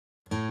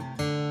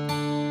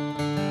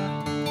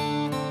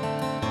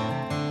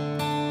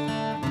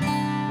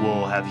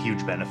have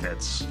huge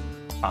benefits,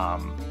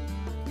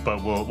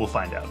 but we'll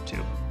find out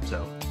too.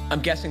 So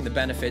I'm guessing the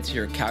benefits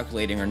you're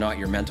calculating are not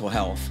your mental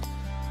health.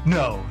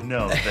 No,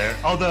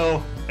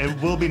 although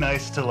it will be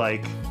nice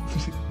to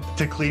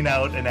to clean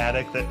out an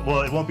attic it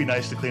won't be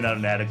nice to clean out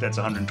an attic that's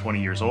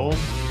 120 years old.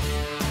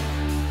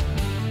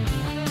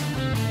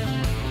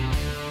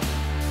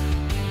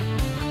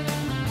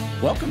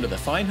 Welcome to the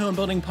Fine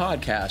Homebuilding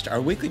Podcast,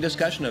 our weekly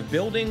discussion of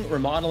building,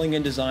 remodeling,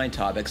 and design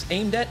topics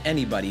aimed at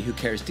anybody who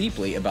cares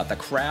deeply about the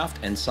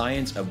craft and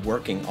science of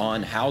working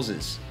on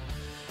houses.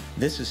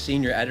 This is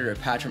Senior Editor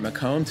Patrick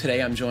McComb.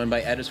 Today I'm joined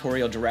by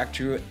Editorial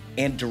Director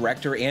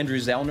Andrew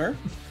Zellner.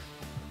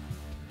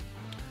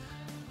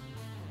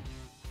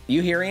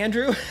 You here,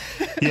 Andrew?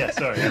 Yeah,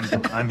 sorry,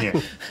 I'm here.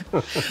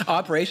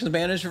 Operations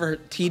Manager for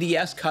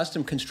TDS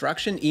Custom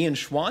Construction, Ian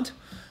Schwant.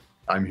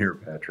 I'm here,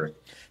 Patrick.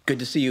 Good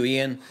to see you,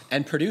 Ian.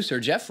 And producer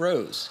Jeff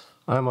Rose.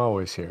 I'm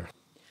always here.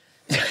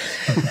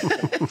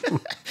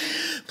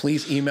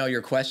 Please email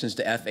your questions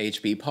to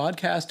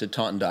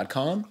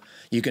fhbpodcast@taunton.com.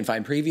 You can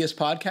find previous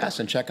podcasts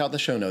and check out the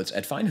show notes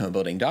at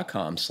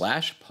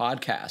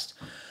finehomebuilding.com/podcast.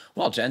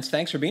 Well, gents,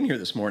 thanks for being here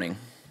this morning.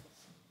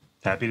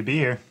 Happy to be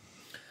here.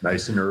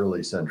 Nice and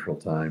early Central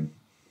Time.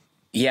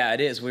 Yeah,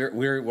 it is.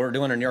 We're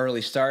doing an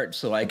early start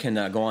so I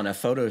can go on a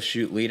photo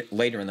shoot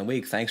later in the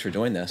week. Thanks for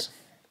doing this.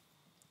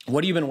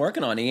 What have you been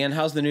working on, Ian?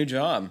 How's the new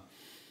job?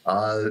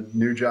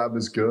 New job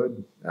is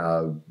good.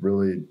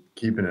 Really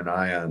keeping an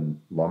eye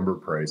on lumber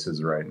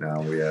prices right now.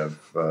 We have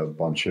a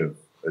bunch of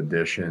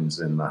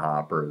additions in the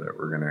hopper that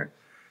we're going to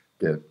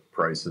get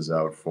prices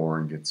out for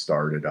and get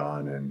started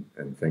on,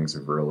 and things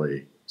have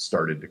really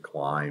started to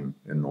climb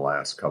in the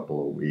last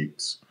couple of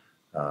weeks.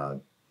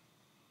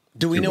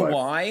 Do we know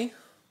why?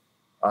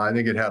 I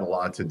think it had a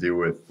lot to do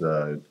with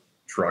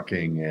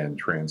trucking and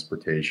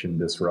transportation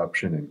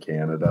disruption in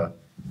Canada.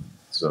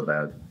 So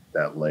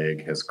that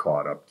leg has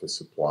caught up to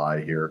supply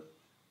here.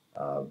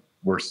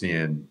 We're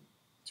seeing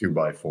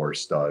 2x4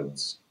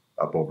 studs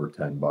up over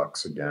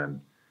 $10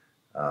 again.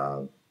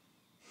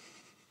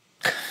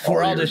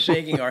 We're all just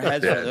shaking our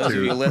heads for those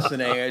of you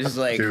listening. It's just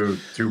like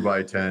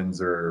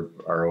 2x10s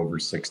are over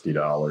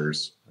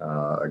 $60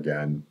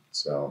 again.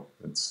 So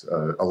it's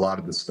a lot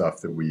of the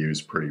stuff that we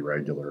use pretty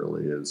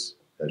regularly has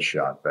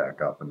shot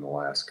back up in the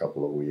last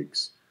couple of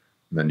weeks.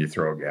 And then you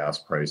throw gas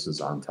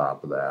prices on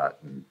top of that,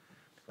 and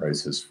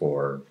prices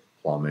for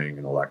plumbing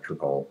and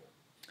electrical.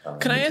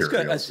 Can I ask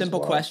a simple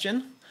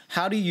question?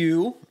 How do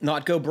you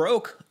not go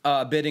broke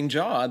bidding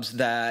jobs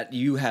that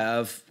you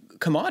have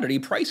commodity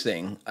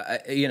pricing?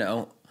 What do you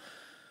do?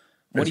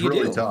 It's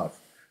really tough.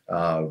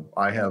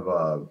 I have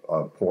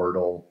a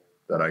portal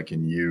that I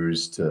can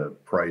use to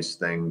price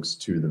things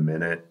to the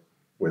minute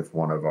with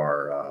one of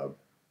our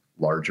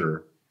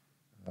larger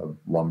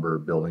lumber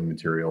building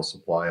material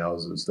supply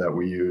houses that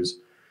we use.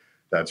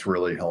 That's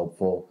really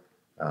helpful.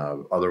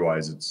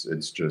 Otherwise,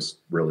 it's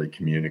just really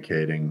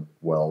communicating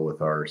well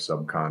with our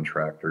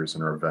subcontractors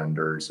and our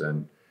vendors,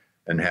 and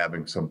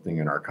having something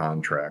in our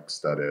contracts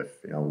that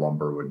if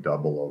lumber would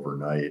double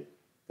overnight,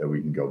 that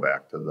we can go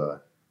back to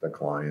the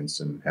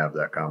clients and have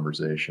that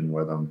conversation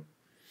with them.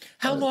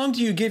 How long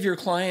do you give your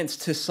clients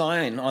to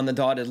sign on the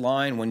dotted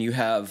line when you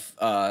have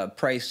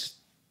price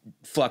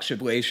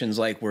fluctuations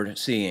like we're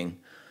seeing?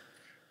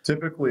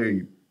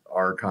 Typically,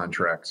 our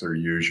contracts are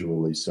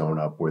usually sewn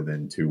up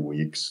within 2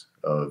 weeks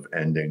of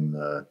ending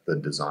the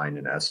design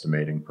and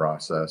estimating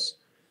process.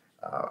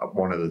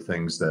 One of the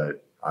things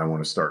that I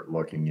want to start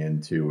looking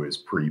into is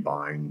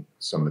pre-buying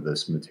some of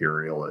this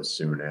material as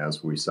soon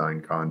as we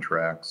sign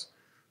contracts.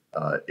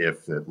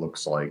 If it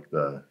looks like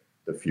the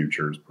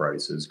futures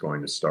price is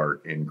going to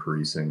start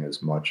increasing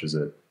as much as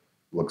it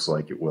looks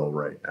like it will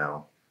right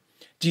now.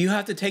 Do you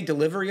have to take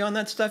delivery on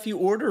that stuff you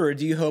order, or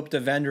do you hope the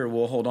vendor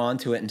will hold on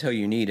to it until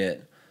you need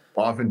it?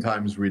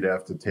 Oftentimes we'd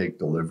have to take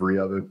delivery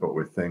of it, but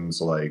with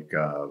things like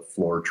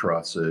floor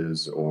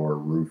trusses or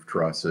roof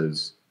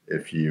trusses,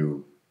 if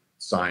you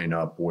sign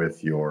up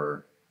with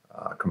your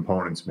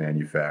components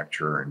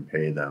manufacturer and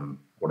pay them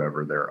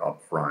whatever their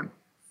upfront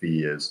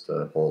fee is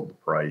to hold the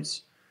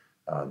price,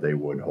 they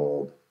would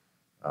hold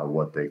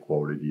what they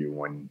quoted you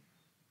when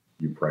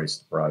you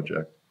priced the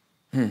project.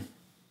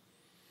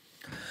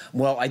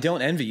 Well, I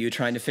don't envy you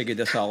trying to figure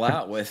this all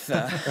out with...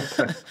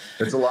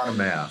 It's a lot of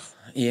math.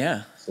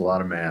 Yeah. It's a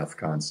lot of math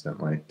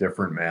constantly.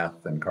 Different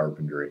math than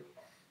carpentry.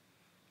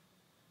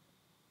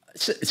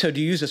 So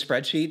do you use a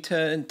spreadsheet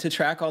to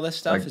track all this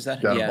stuff?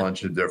 I've got a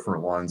bunch of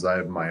different ones. I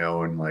have my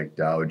own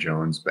Dow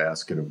Jones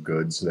basket of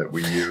goods that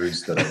we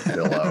use that I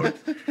fill out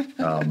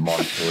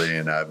monthly,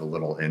 and I have a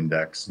little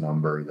index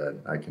number that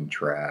I can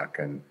track,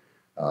 and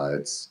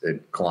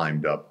it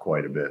climbed up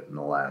quite a bit in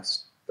the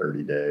last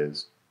 30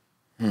 days.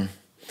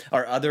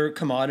 Are other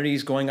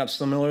commodities going up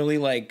similarly,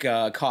 like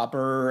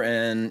copper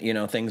and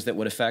things that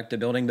would affect the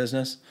building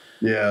business?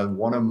 Yeah,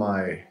 one of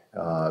my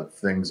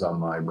things on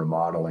my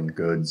remodeling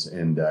goods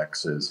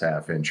index is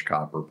half-inch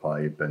copper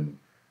pipe, and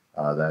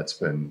that's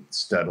been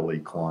steadily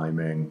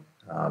climbing.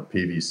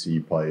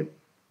 PVC pipe,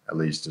 at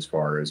least as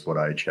far as what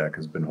I check,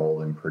 has been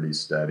holding pretty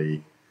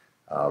steady.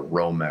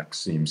 Romex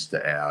seems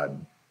to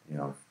add,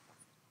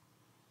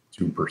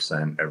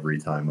 2% every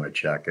time I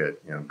check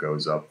it.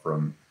 Goes up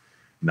from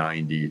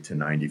 90 to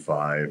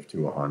 95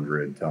 to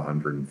 100 to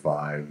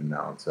 105, and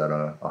now it's at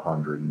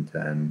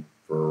 110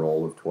 for a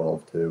roll of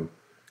 12 too.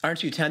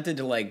 Aren't you tempted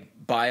to like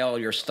buy all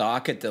your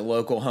stock at the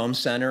local home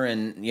center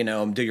and,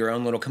 do your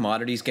own little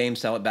commodities game,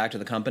 sell it back to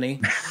the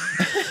company?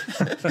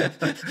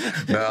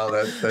 No,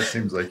 that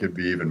seems like it'd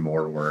be even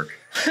more work.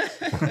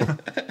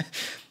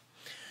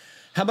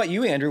 How about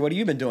you, Andrew? What have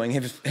you been doing?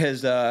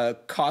 Has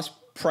cost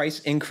price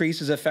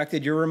increases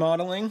affected your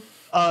remodeling?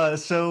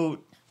 So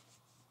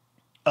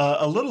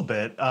a little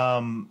bit.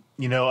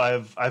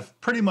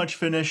 I've pretty much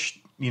finished,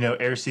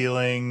 air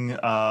sealing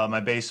my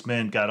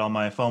basement, got all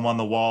my foam on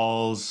the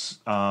walls,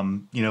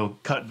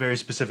 cut very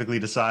specifically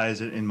to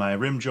size in my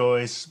rim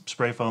joists,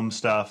 spray foam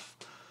stuff.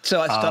 So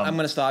I'm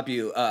going to stop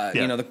you.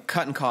 The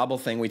cut and cobble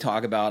thing we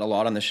talk about a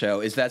lot on the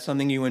show. Is that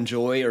something you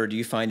enjoy, or do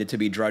you find it to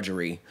be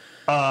drudgery?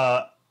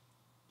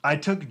 I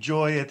took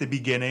joy at the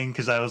beginning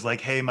because I was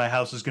like, hey, my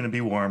house is going to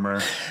be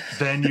warmer.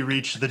 Then you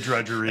reach the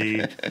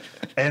drudgery.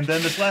 And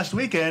then this last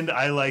weekend,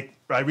 I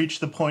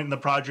reached the point in the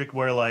project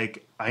where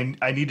like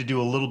I need to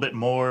do a little bit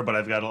more, but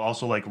I've got to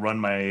also like run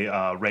my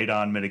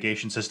radon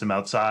mitigation system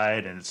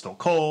outside, and it's still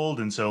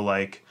cold. And so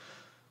like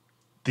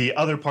the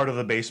other part of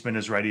the basement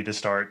is ready to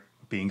start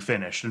being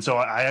finished. And so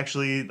I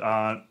actually,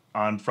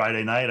 on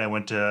Friday night, I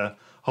went to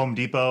Home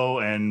Depot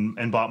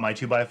and bought my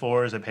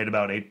 2x4s. I paid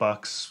about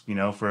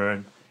 $8, for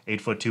an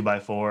 8-foot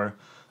 2x4.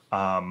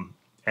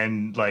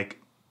 And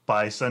like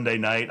by Sunday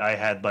night, I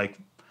had like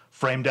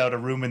framed out a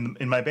room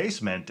in my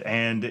basement,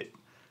 and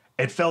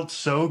it felt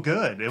so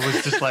good. It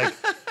was just like,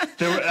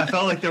 I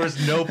felt like there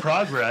was no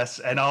progress,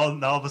 and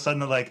all of a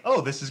sudden, like,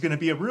 oh, this is going to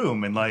be a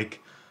room, and like,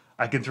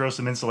 I can throw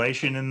some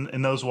insulation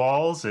in those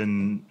walls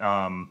and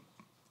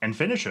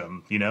finish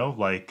them,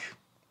 like.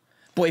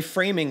 Boy,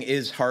 framing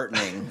is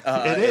heartening.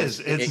 It is.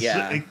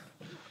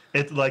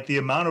 It's like the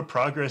amount of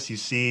progress you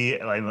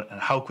see, like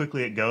how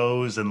quickly it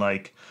goes, and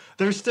like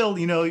there's still,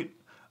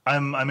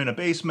 I'm in a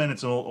basement.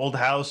 It's an old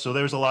house, so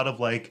there's a lot of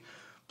like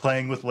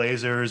playing with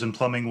lasers and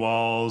plumbing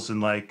walls,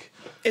 and like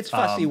it's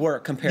fussy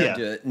work compared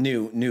to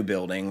new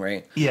building,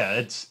 right? Yeah,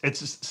 it's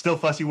still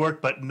fussy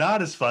work, but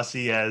not as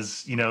fussy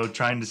as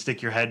trying to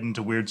stick your head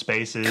into weird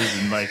spaces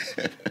and like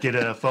get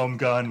a foam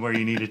gun where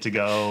you need it to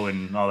go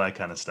and all that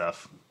kind of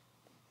stuff.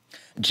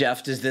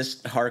 Jeff, does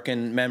this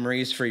harken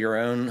memories for your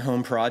own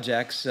home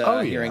projects?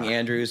 Hearing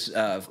Andrew's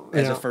as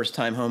a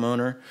first-time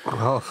homeowner.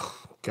 Oh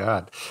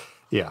God,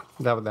 yeah,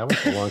 that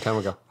was a long time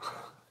ago.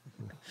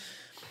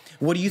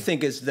 What do you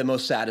think is the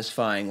most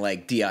satisfying,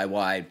 like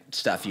DIY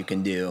stuff you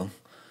can do?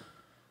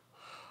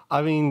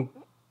 I mean,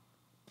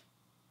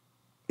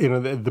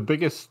 the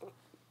biggest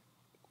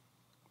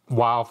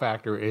wow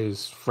factor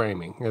is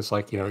framing. It's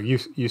like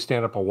you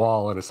stand up a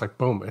wall and it's like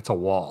boom, it's a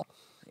wall.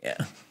 Yeah.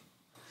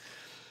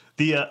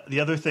 The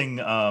other thing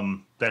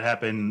that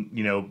happened,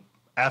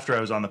 after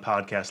I was on the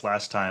podcast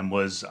last time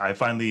was I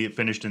finally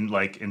finished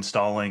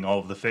installing all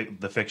of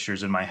the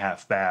fixtures in my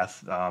half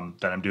bath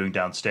that I'm doing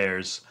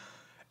downstairs,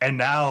 and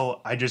now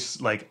I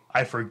just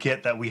I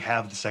forget that we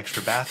have this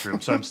extra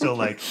bathroom, so I'm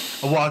still I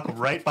walk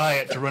right by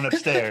it to run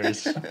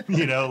upstairs,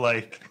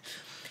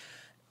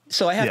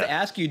 So I have to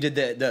ask you, did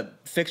the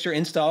fixture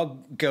install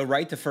go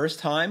right the first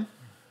time?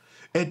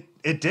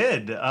 It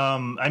did.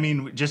 I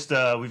mean, just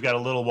we've got a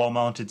little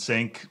wall-mounted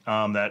sink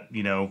that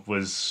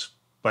was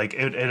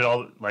it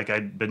all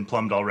I'd been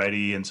plumbed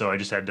already, and so I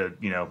just had to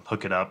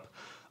hook it up.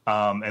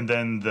 And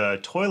then the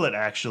toilet,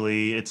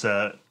 actually, it's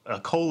a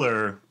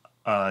Kohler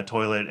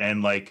toilet,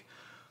 and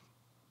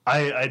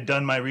I'd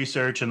done my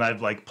research, and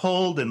I've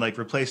pulled and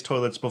replaced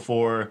toilets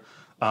before,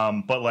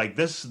 but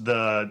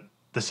the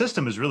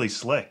system is really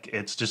slick.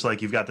 It's just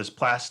you've got this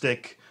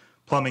plastic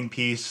plumbing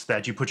piece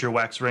that you put your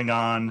wax ring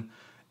on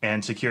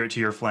and secure it to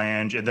your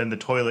flange, and then the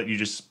toilet you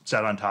just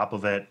set on top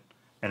of it,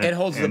 and it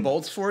holds the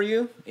bolts for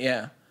you.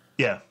 Yeah,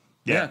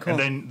 cool. And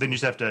then you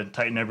just have to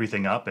tighten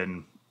everything up.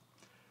 And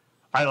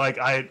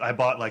I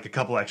bought a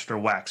couple extra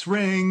wax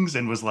rings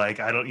and was I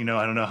don't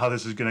know how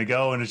this is gonna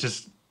go, and it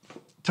just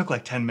took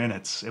 10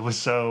 minutes. It was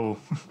so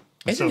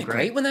Isn't it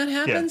great when that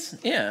happens?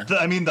 Yeah.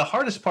 I mean, the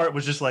hardest part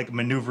was just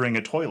maneuvering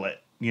a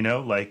toilet.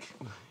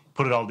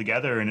 Put it all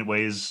together, and it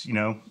weighs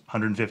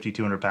 150,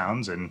 200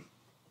 pounds, and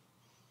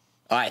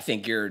I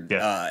think you're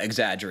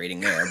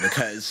exaggerating there,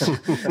 because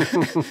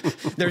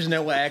there's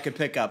no way I could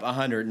pick up a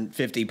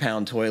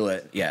 150-pound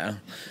toilet. Yeah.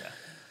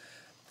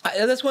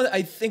 That's what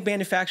I think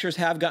manufacturers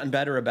have gotten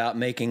better about,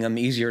 making them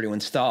easier to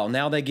install.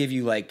 Now they give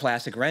you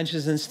plastic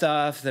wrenches and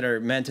stuff that are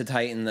meant to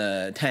tighten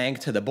the tank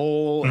to the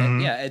bowl.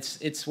 Mm-hmm. And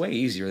it's way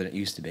easier than it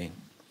used to be.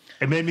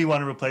 It made me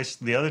want to replace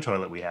the other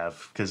toilet we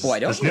have, because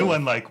this new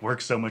one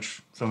works so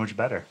much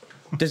better.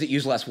 Does it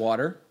use less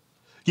water?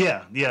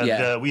 Yeah.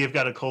 We have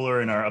got a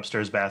Kohler in our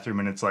upstairs bathroom,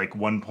 and it's 1.9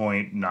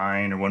 or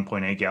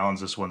 1.8 gallons.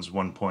 This one's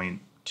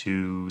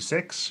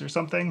 1.26 or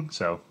something.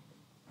 So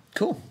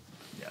cool.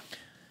 Yeah.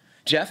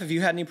 Jeff, have you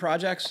had any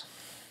projects?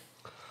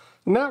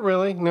 Not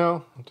really.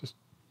 No, just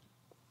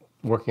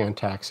working on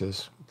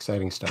taxes.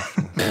 exciting stuff.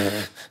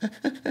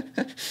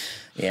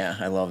 Yeah,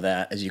 I love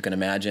that, as you can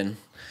imagine.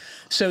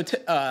 So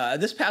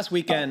this past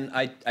weekend,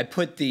 I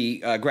put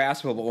the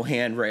graspable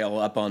handrail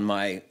up on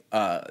my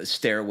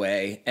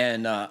stairway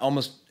and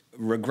almost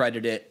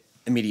regretted it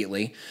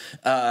immediately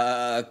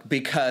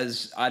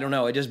because, I don't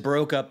know, it just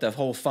broke up the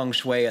whole feng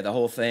shui of the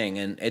whole thing.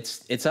 And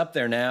it's up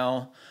there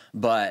now,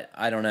 but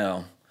I don't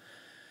know.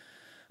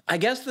 I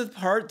guess the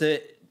part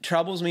that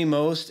troubles me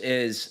most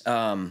is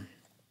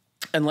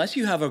unless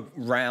you have a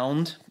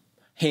round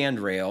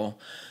handrail,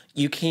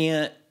 you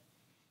can't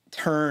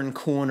turn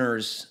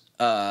corners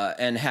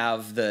and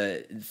have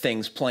the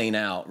things plane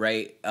out,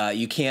 right?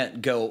 You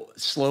can't go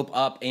slope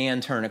up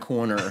and turn a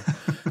corner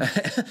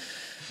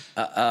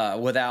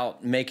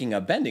without making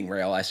a bending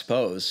rail, I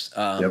suppose.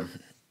 Yep.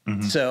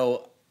 Mm-hmm.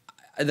 So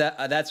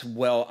that's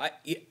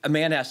a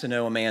man has to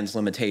know a man's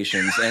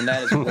limitations, and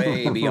that is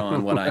way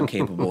beyond what I'm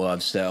capable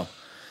of. So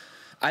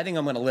I think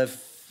I'm going to live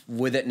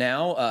with it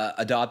now,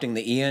 adopting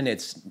the Ian.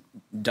 It's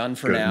done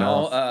for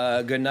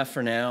now, good enough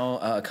for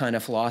now kind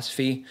of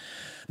philosophy.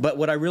 But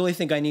what I really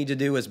think I need to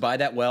do is buy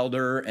that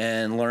welder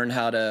and learn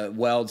how to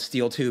weld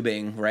steel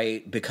tubing,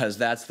 right? Because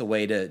that's the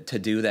way to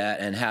do that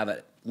and have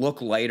it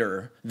look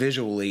lighter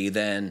visually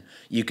than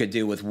you could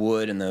do with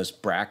wood and those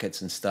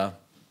brackets and stuff.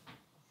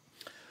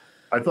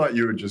 I thought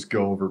you would just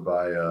go over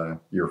by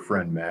your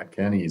friend Matt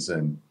Kenny's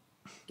and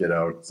get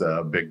out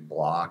a big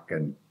block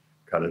and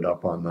cut it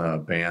up on the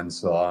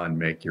bandsaw and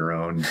make your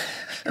own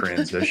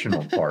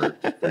transitional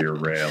part for your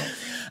rail.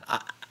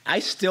 I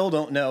still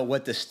don't know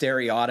what the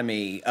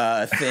stereotomy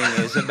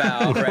thing is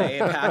about, right?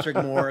 Patrick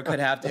Moore could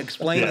have to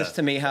explain this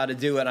to me how to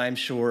do it, I'm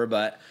sure,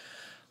 but...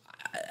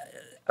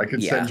 I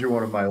could send you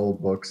one of my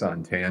old books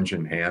on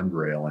tangent hand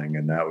railing,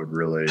 and that would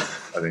really,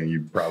 I think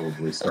you'd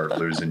probably start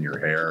losing your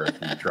hair if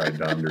you tried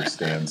to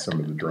understand some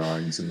of the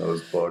drawings in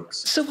those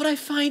books. So what I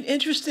find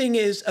interesting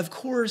is, of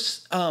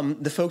course,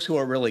 the folks who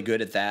are really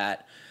good at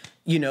that,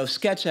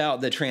 sketch out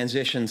the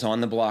transitions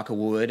on the block of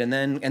wood and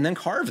then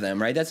carve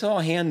them, right? That's all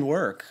hand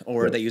work,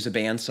 or they use a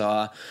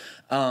bandsaw.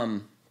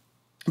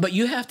 But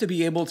you have to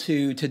be able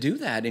to do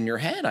that in your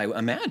head, I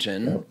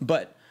imagine. Yeah.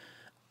 But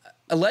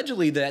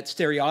allegedly that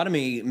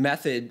stereotomy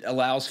method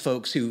allows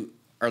folks who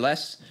are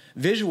less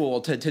visual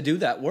to do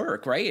that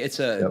work, right? It's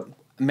a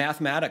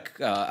mathematic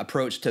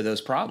approach to those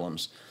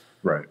problems.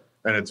 Right.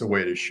 And it's a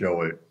way to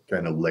show it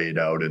kind of laid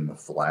out in the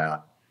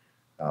flat,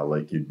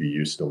 like you'd be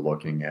used to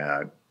looking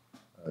at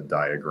a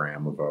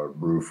diagram of a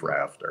roof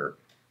rafter.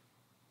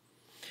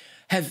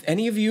 Have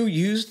any of you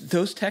used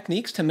those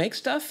techniques to make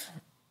stuff?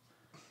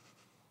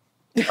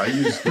 I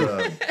used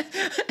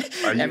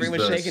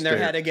Everyone's shaking their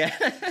head again.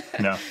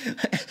 No.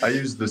 I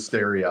used the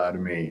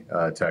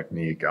stereotomy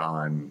technique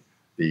on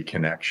the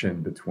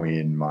connection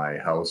between my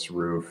house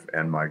roof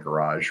and my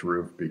garage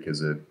roof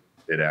because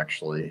it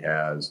actually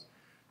has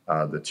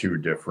the two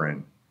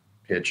different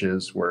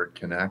pitches where it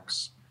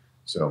connects.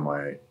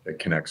 So it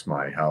connects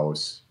my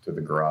house to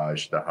the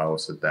garage. The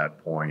house at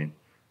that point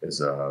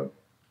is I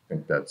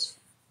think that's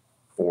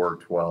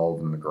 412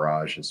 and the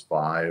garage is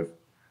 5.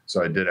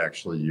 So I did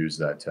actually use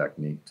that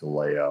technique to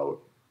lay out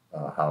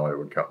how I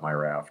would cut my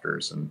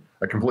rafters. And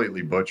I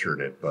completely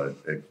butchered it, but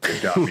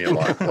it got me a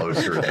lot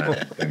closer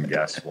than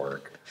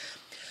guesswork.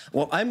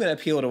 Well, I'm going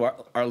to appeal to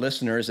our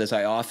listeners, as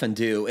I often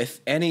do. If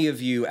any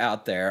of you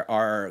out there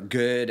are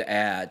good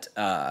at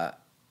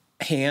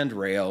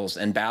handrails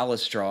and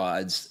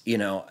balustrades,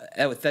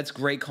 that's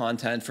great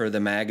content for the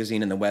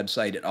magazine and the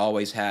website. It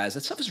always has.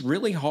 That stuff is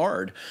really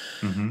hard.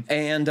 Mm-hmm.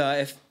 And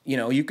if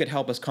you could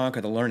help us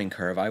conquer the learning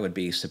curve, I would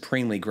be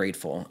supremely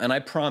grateful. And I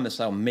promise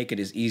I'll make it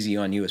as easy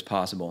on you as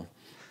possible.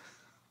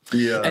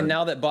 Yeah. And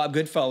now that Bob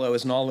Goodfellow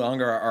is no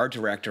longer our art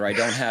director, I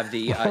don't have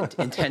the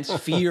intense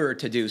fear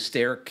to do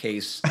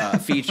staircase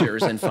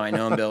features in Fine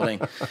Homebuilding.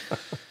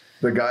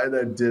 The guy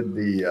that did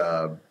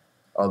the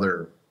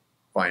other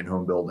Fine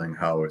Homebuilding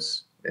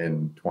house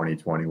in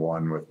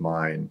 2021 with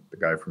mine, the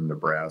guy from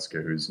Nebraska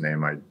whose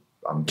name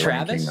I'm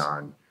blanking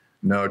on.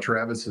 No,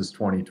 Travis is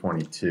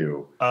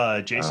 2022.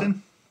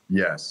 Jason?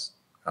 Yes.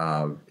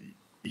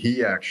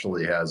 He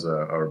actually has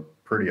a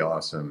pretty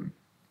awesome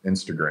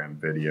Instagram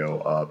video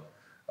up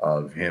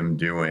of him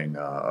doing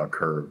a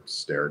curved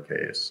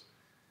staircase.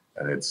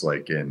 And it's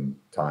like in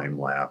time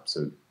lapse.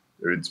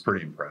 It's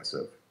pretty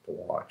impressive to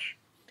watch.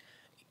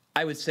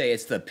 I would say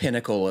it's the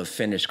pinnacle of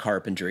finished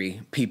carpentry,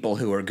 people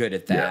who are good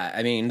at that. Yeah.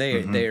 I mean,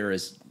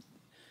 there's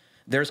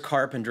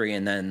carpentry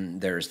and then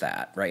there's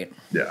that, right?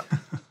 Yeah.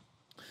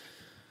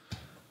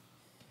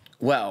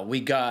 Well, we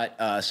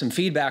got some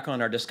feedback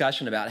on our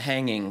discussion about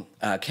hanging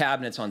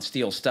cabinets on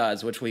steel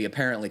studs, which we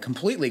apparently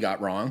completely got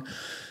wrong.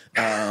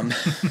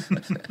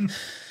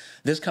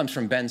 This comes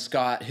from Ben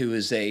Scott, who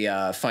is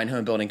a Fine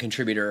Homebuilding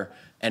contributor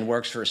and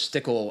works for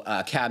Stickle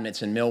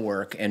Cabinets and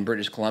Millwork in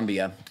British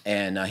Columbia.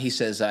 And he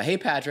says, hey,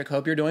 Patrick,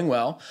 hope you're doing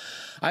well.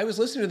 I was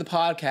listening to the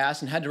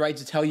podcast and had to write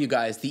to tell you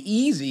guys the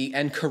easy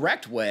and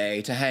correct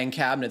way to hang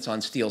cabinets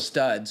on steel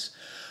studs.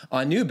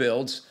 On new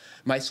builds,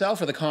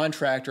 myself or the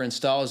contractor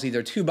installs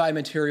either 2x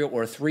material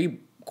or 3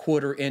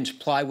 1/4-inch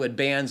plywood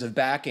bands of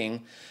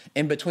backing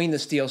in between the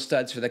steel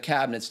studs for the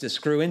cabinets to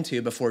screw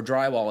into before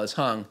drywall is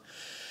hung.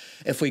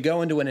 If we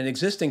go into an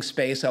existing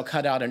space, I'll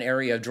cut out an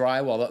area of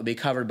drywall that will be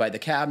covered by the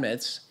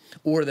cabinets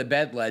or the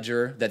bed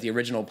ledger that the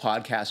original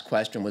podcast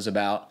question was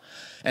about,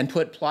 and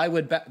put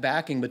plywood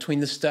backing between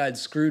the studs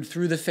screwed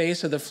through the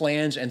face of the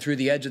flange and through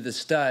the edge of the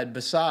stud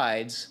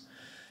besides,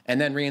 and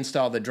then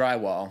reinstall the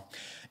drywall.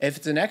 If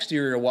it's an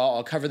exterior wall,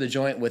 I'll cover the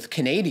joint with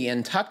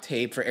Canadian tuck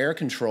tape for air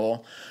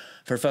control.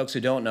 For folks who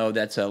don't know,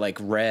 that's a like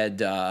red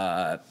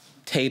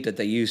tape that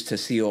they use to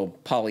seal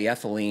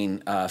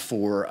polyethylene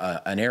for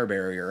an air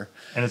barrier.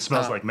 And it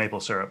smells like maple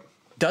syrup.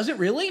 Does it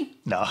really?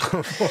 No.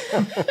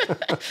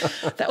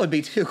 That would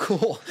be too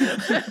cool.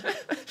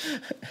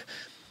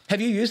 Have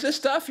you used this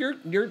stuff?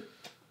 You're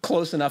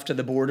close enough to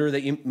the border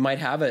that you might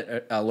have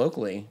it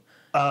locally.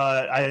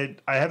 I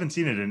haven't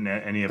seen it in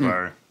any of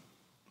our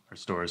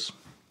stores.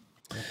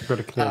 Go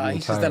to Canadian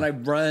he says then I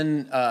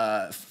run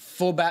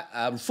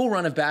full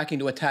run of backing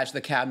to attach the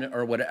cabinet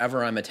or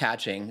whatever I'm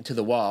attaching to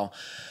the wall.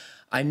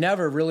 I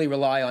never really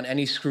rely on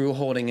any screw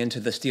holding into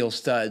the steel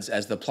studs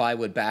as the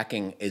plywood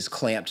backing is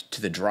clamped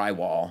to the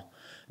drywall.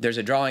 There's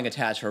a drawing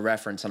attached for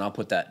reference, and I'll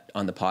put that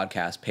on the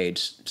podcast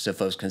page so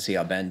folks can see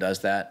how Ben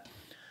does that.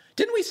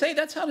 Didn't we say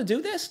that's how to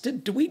do this?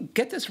 Did we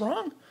get this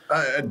wrong?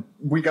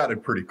 We got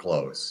it pretty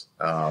close.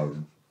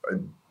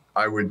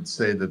 I would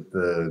say that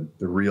the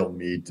real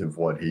meat of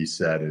what he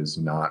said is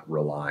not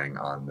relying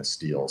on the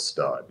steel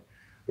stud,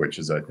 which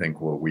is, I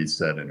think, what we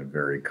said in a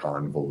very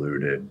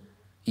convoluted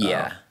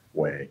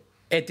way.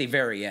 At the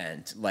very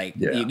end, like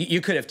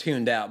you could have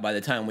tuned out by the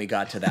time we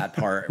got to that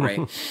part, right?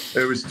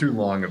 It was too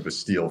long of a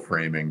steel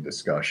framing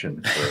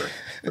discussion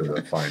for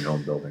the Fine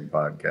Homebuilding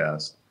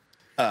podcast.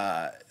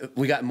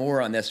 We got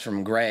more on this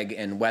from Greg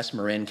in West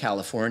Marin,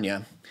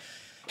 California.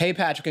 Hey,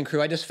 Patrick and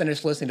crew, I just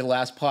finished listening to the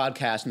last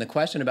podcast, and the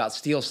question about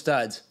steel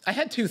studs, I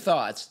had two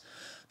thoughts.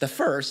 The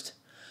first,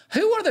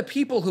 who are the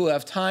people who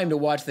have time to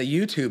watch the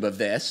YouTube of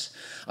this?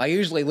 I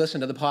usually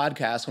listen to the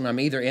podcast when I'm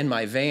either in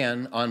my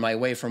van on my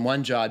way from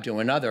one job to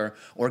another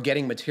or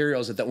getting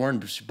materials at the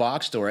Orange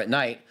Box store at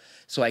night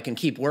so I can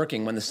keep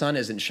working when the sun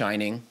isn't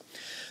shining.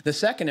 The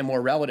second and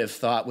more relative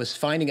thought was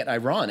finding it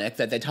ironic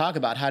that they talk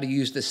about how to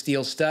use the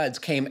steel studs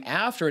came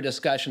after a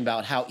discussion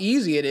about how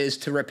easy it is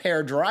to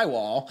repair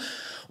drywall.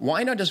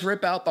 Why not just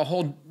rip out the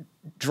whole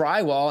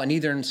drywall and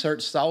either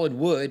insert solid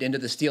wood into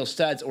the steel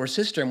studs or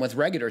system with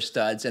regular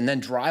studs and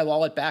then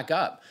drywall it back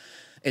up?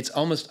 It's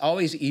almost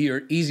always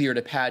easier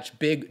to patch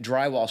big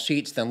drywall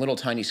sheets than little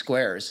tiny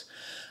squares.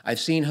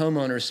 I've seen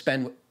homeowners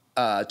spend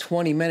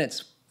 20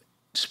 minutes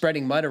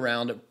spreading mud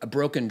around a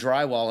broken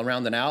drywall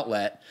around an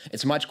outlet.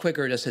 It's much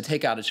quicker just to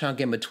take out a chunk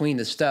in between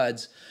the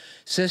studs,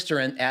 sister,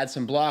 and add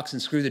some blocks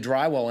and screw the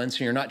drywall in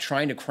so you're not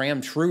trying to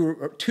cram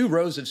two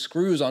rows of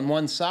screws on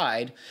one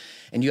side,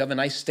 and you have a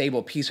nice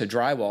stable piece of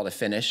drywall to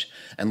finish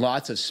and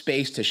lots of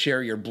space to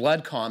share your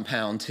blood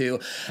compound to.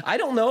 I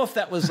don't know if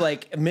that was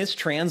like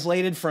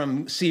mistranslated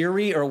from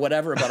Siri or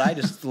whatever, but I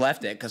just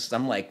left it because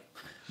I'm like,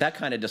 that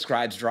kind of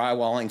describes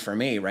drywalling for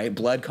me, right?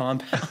 Blood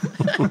compound.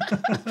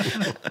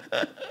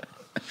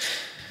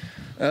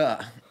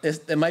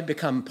 It might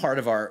become part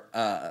of our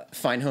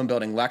Fine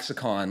Homebuilding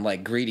lexicon,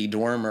 like greedy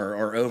dormer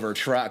or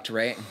over-trucked,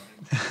 right?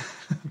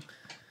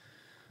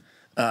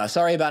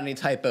 Sorry about any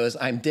typos.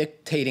 I'm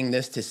dictating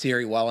this to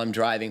Siri while I'm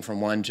driving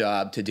from one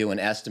job to do an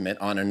estimate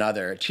on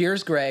another.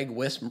 Cheers, Greg,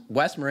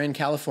 West Marin,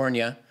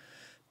 California.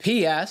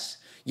 P.S.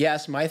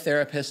 Yes, my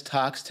therapist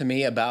talks to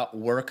me about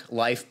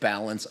work-life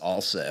balance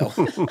also.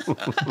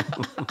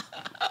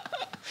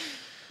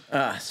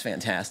 It's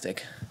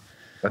fantastic.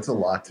 That's a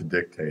lot to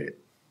dictate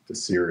to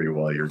Siri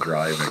while you're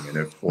driving, and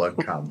if blood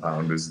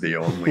compound is the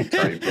only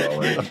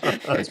typo,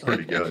 that's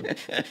pretty good.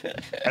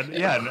 And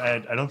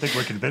I don't think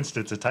we're convinced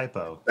it's a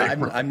typo.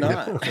 I'm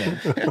not.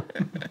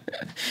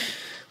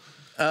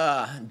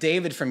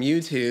 David from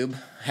YouTube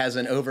has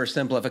an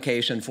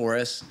oversimplification for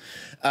us.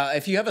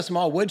 If you have a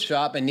small wood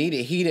shop and need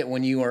to heat it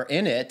when you are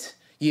in it,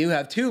 you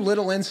have too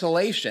little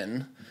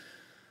insulation.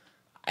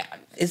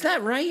 Is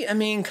that right? I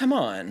mean, come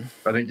on.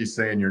 I think he's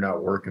saying you're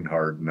not working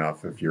hard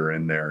enough if you're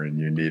in there and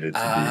you need it to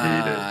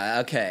be heated.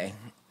 Okay.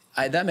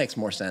 That makes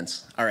more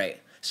sense. All right.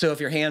 So if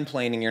you're hand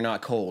planing, you're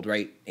not cold,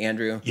 right,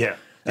 Andrew? Yeah,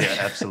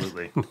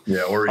 absolutely.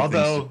 Yeah. Or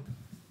although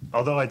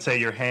I'd say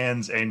your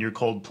hands and your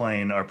cold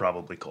plane are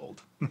probably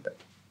cold.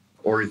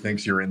 Or he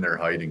thinks you're in there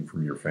hiding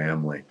from your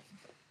family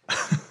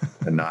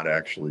and not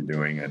actually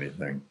doing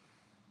anything.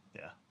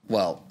 Yeah.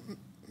 Well,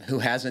 who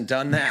hasn't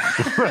done that?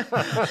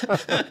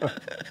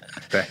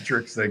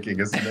 Patrick's thinking,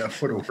 isn't that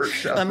what a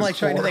workshop I'm like is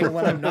trying for? to think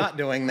when I'm not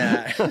doing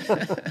that.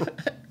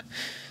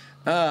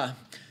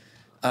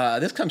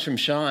 This comes from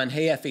Sean.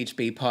 Hey,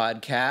 FHB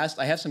podcast.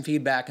 I have some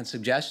feedback and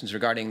suggestions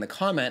regarding the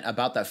comment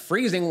about the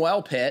freezing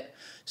well pit.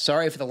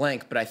 Sorry for the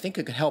link, but I think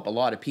it could help a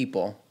lot of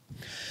people.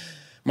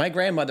 My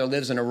grandmother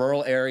lives in a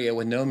rural area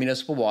with no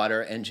municipal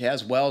water, and she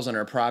has wells on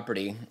her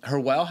property. Her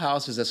well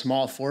house is a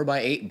small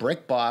 4x8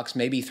 brick box,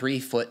 maybe 3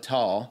 foot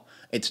tall.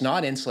 It's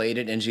not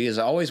insulated, and she is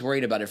always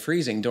worried about it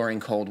freezing during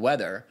cold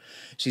weather.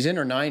 She's in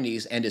her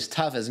 90s and is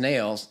tough as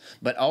nails,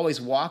 but always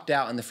walked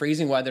out in the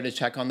freezing weather to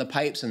check on the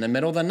pipes in the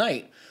middle of the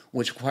night,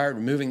 which required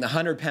removing the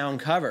 100-pound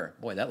cover.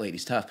 Boy, that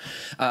lady's tough.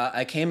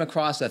 I came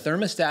across a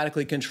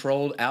thermostatically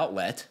controlled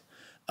outlet,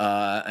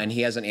 and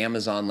he has an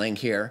Amazon link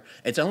here.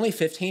 It's only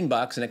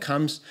 $15, and it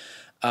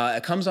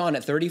comes on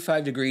at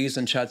 35 degrees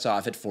and shuts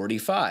off at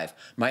 45.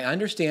 My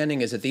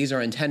understanding is that these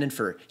are intended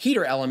for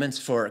heater elements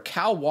for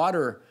cow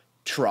water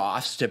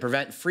troughs to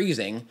prevent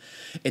freezing.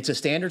 It's a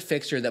standard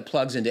fixture that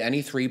plugs into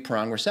any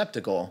 3-prong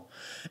receptacle.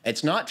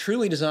 It's not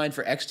truly designed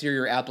for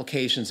exterior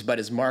applications, but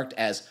is marked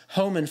as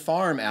home and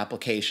farm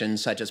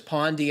applications such as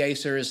pond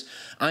de-icers,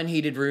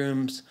 unheated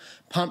rooms,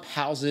 pump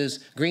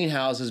houses,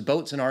 greenhouses,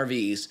 boats, and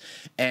RVs.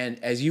 And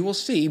as you will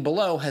see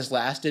below, has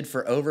lasted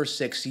for over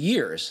 6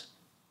 years.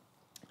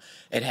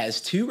 It has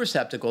 2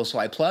 receptacles, so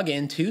I plug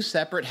in 2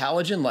 separate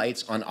halogen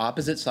lights on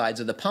opposite sides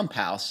of the pump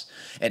house.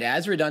 It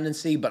adds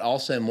redundancy, but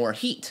also more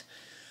heat.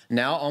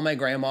 Now all my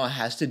grandma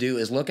has to do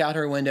is look out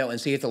her window and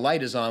see if the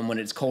light is on when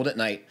it's cold at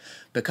night.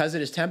 Because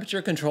it is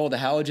temperature controlled, the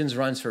halogens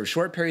runs for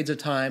short periods of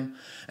time,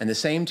 and the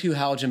same 2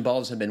 halogen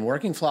bulbs have been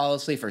working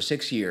flawlessly for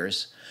 6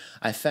 years.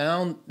 I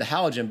found the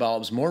halogen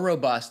bulbs more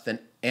robust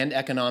and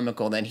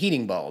economical than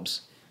heating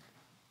bulbs.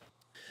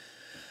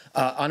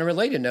 On a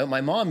related note,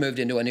 my mom moved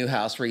into a new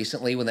house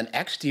recently with an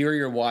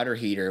exterior water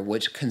heater,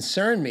 which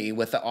concerned me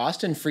with the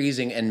Austin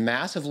freezing and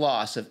massive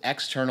loss of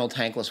external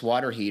tankless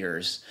water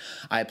heaters.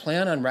 I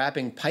plan on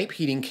wrapping pipe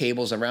heating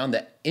cables around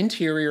the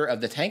interior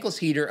of the tankless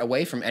heater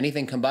away from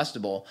anything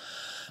combustible.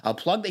 I'll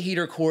plug the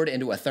heater cord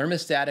into a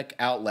thermostatic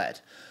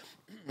outlet.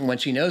 When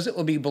she knows it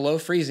will be below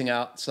freezing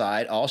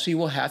outside, all she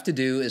will have to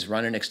do is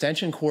run an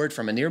extension cord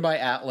from a nearby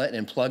outlet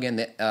and plug in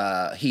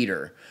the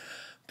heater.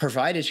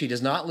 Provided she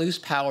does not lose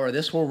power,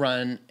 this will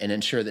run and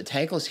ensure that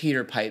tankless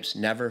heater pipes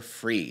never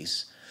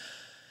freeze.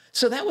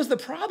 So that was the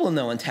problem,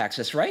 though, in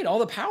Texas, right? All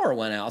the power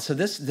went out, so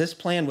this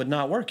plan would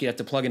not work. You'd have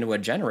to plug into a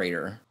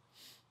generator.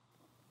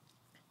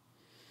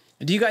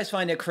 Do you guys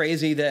find it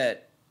crazy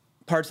that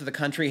parts of the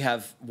country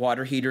have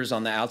water heaters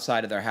on the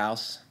outside of their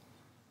house?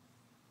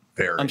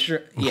 Very. I'm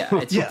sure, yeah,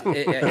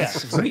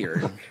 it's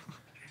weird.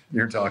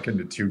 You're talking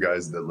to 2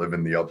 guys that live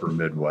in the upper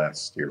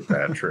Midwest here,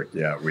 Patrick.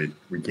 Yeah,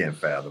 we can't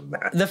fathom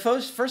that. The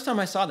first time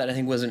I saw that, I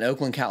think, was in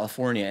Oakland,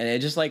 California, and it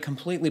just like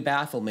completely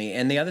baffled me.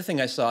 And the other thing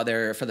I saw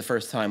there for the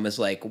first time was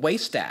like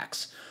waste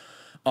stacks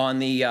on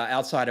the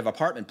outside of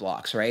apartment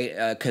blocks, right?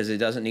 Because it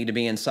doesn't need to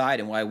be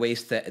inside, and why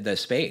waste the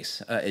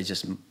space? It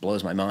just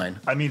blows my mind.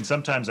 I mean,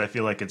 sometimes I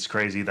feel like it's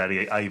crazy that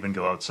I even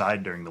go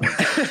outside during the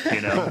winter.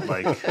 You know,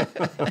 like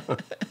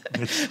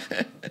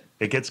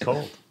it gets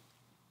cold.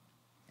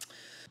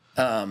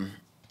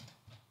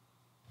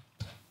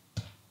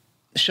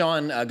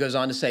 Sean goes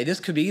on to say, this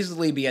could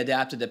easily be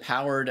adapted to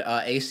powered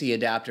AC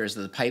adapters.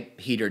 The pipe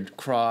heater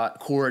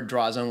cord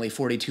draws only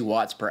 42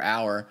 watts per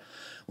hour.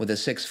 With a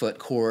 6-foot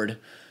cord,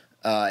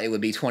 it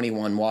would be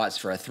 21 watts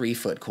for a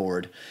 3-foot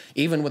cord.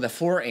 Even with a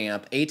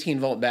 4-amp,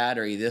 18-volt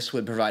battery, this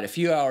would provide a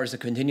few hours of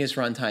continuous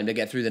runtime to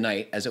get through the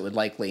night, as it would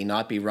likely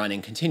not be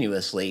running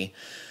continuously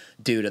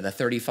due to the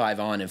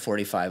 35 on and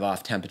 45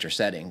 off temperature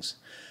settings.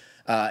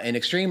 In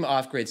extreme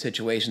off-grid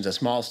situations, a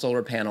small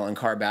solar panel and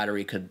car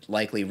battery could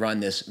likely run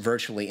this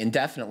virtually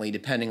indefinitely,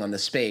 depending on the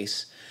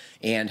space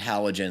and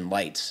halogen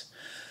lights.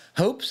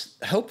 Hope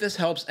this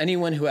helps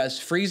anyone who has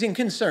freezing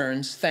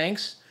concerns.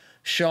 Thanks,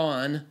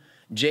 Sean,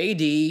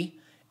 JD,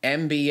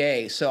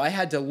 MBA. So I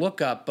had to look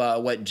up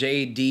what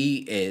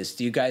JD is.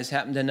 Do you guys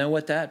happen to know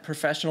what that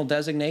professional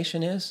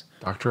designation is?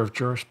 Doctor of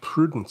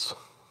Jurisprudence.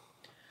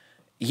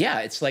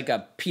 Yeah, it's like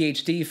a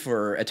PhD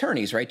for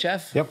attorneys, right,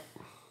 Jeff? Yep.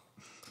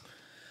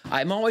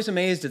 I'm always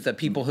amazed at the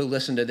people who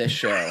listen to this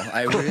show.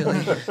 I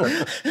really...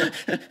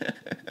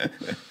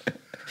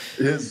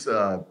 His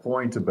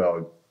point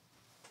about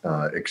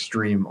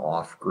extreme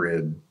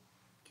off-grid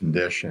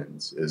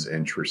conditions is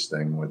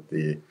interesting, with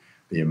the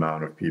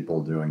amount of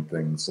people doing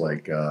things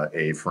like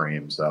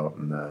A-frames out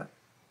in the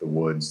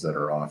woods that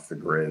are off the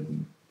grid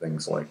and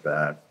things like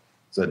that.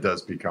 So it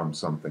does become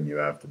something you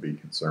have to be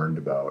concerned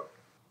about.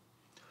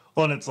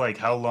 Well, and it's like,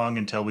 how long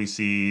until we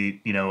see,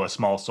 you know, a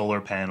small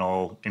solar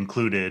panel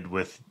included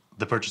with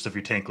the purchase of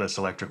your tankless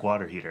electric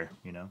water heater,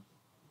 you know?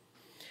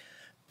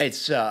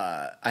 It's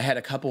I had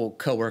a couple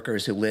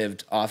coworkers who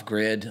lived off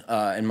grid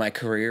in my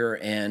career,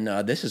 and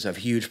this is a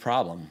huge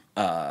problem.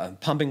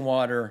 Pumping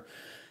water,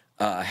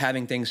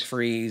 having things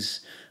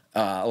freeze.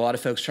 A lot of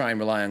folks try and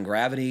rely on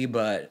gravity,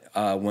 but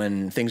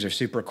when things are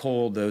super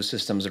cold, those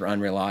systems are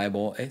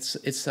unreliable.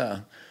 It's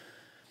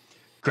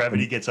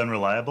Gravity gets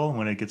unreliable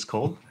when it gets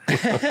cold?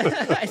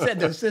 I said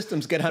those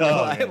systems get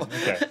unreliable.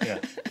 Oh, yeah. Okay, yeah.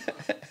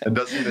 And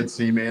doesn't it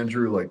seem,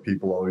 Andrew, like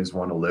people always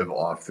want to live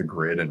off the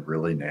grid in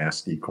really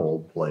nasty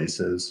cold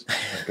places,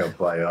 like up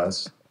by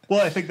us? Well,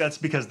 I think that's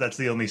because that's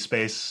the only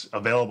space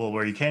available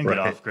where you can get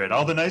off grid.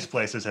 All the nice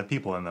places have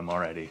people in them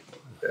already.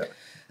 Yeah.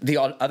 The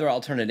other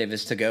alternative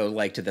is to go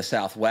like to the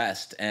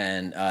southwest,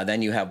 and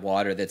then you have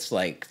water that's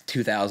like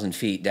 2,000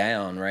 feet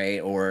down,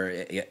 right? Or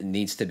it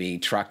needs to be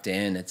trucked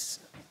in.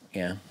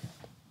 Yeah.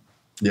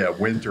 Yeah,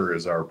 winter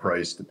is our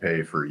price to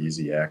pay for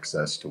easy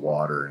access to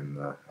water in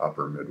the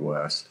upper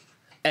Midwest.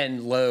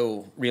 And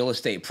low real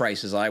estate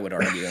prices, I would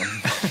argue.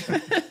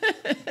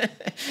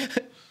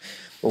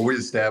 Well, we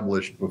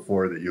established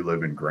before that you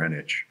live in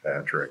Greenwich,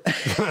 Patrick.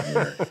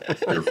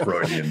 Your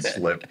Freudian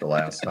slip the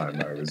last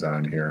time I was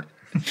on here.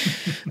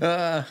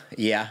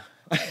 Yeah.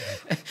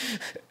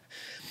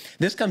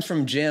 This comes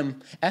from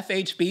Jim,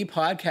 FHB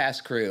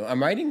podcast crew.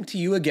 I'm writing to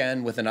you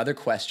again with another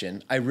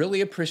question. I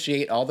really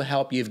appreciate all the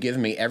help you've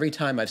given me every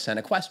time I've sent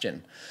a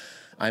question.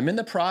 I'm in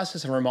the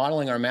process of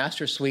remodeling our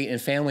master suite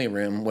and family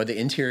room where the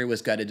interior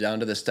was gutted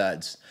down to the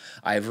studs.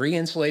 I've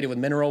re-insulated with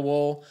mineral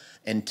wool,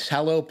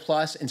 Intello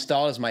Plus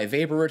installed as my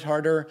vapor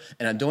retarder,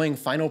 and I'm doing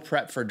final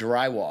prep for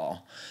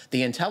drywall.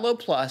 The Intello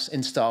Plus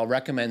install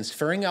recommends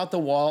furring out the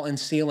wall and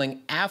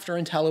ceiling after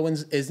Intello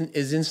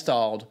is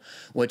installed,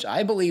 which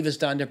I believe is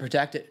done to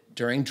protect it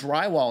during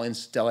drywall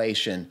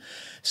installation,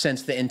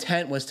 since the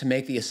intent was to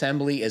make the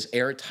assembly as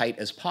airtight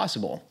as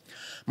possible.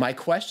 My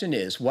question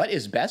is, what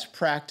is best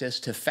practice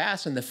to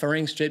fasten the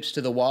furring strips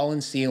to the wall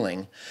and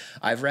ceiling?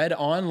 I've read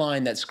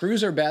online that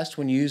screws are best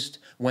when used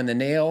when the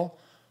nail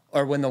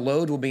or when the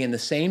load will be in the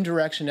same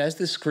direction as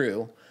the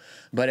screw,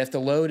 but if the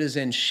load is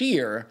in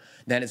shear,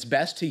 then it's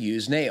best to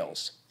use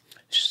nails.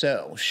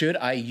 So, should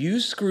I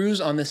use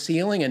screws on the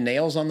ceiling and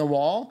nails on the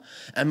wall?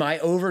 Am I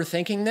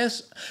overthinking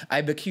this?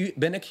 I've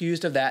been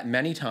accused of that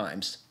many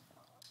times.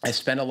 I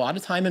spent a lot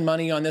of time and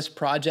money on this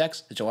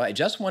project, so I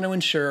just want to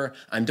ensure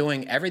I'm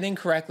doing everything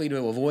correctly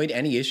to avoid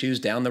any issues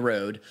down the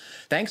road.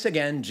 Thanks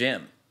again,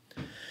 Jim.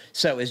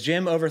 So is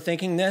Jim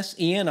overthinking this?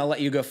 Ian, I'll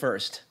let you go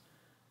first.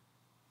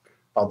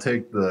 I'll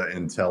take the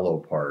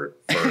Intello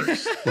part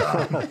first.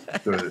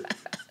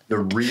 The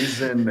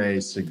reason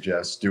they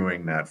suggest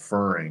doing that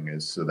furring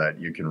is so that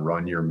you can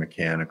run your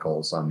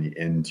mechanicals on the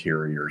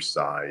interior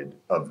side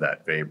of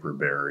that vapor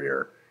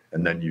barrier.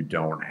 And then you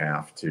don't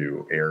have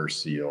to air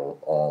seal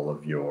all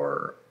of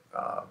your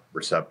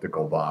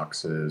receptacle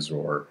boxes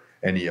or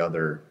any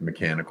other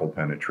mechanical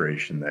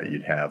penetration that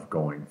you'd have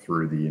going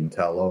through the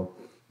Intello.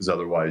 Because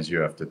otherwise you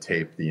have to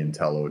tape the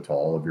Intello to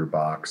all of your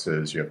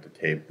boxes. You have to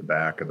tape the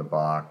back of the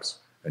box,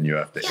 and you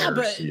have to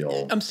air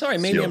seal. I'm sorry,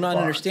 maybe I'm not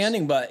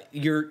understanding, but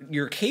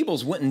your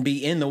cables wouldn't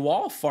be in the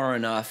wall far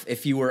enough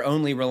if you were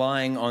only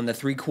relying on the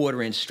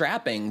 3/4-inch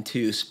strapping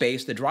to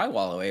space the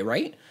drywall away,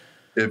 right?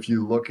 If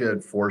you look at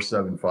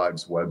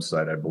 475's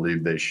website, I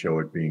believe they show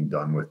it being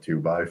done with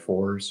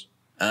 2x4s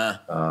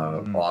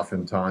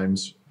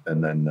oftentimes.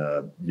 And then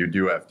you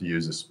do have to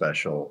use a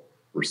special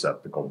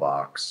receptacle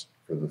box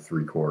for the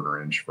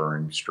 3/4-inch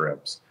furring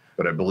strips.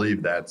 But I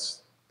believe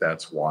that's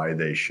why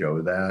they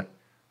show that.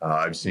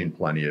 I've seen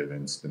plenty of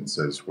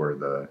instances where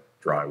the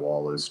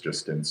drywall is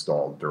just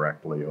installed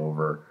directly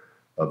over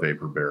a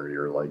vapor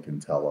barrier like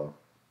Intello.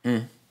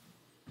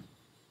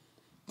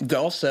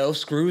 Also,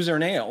 screws or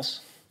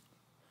nails?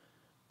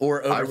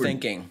 Or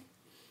overthinking?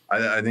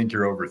 I think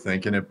you're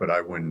overthinking it, but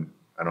I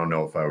don't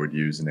know if I would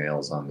use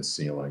nails on the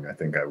ceiling. I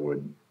think I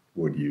would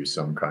use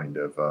some kind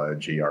of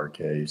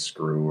GRK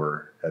screw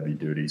or heavy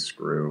duty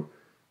screw.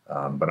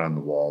 But on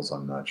the walls,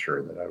 I'm not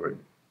sure that I would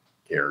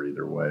care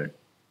either way.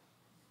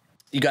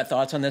 You got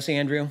thoughts on this,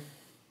 Andrew?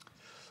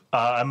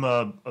 I'm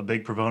a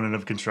big proponent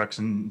of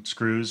construction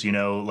screws. You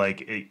know,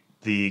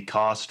 the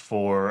cost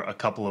for a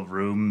couple of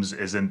rooms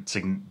isn't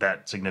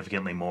that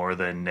significantly more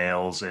than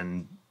nails,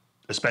 and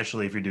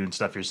especially if you're doing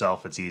stuff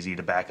yourself, it's easy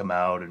to back them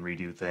out and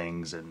redo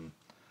things. And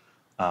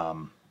I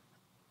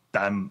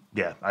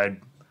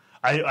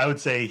would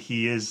say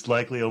he is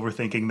likely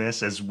overthinking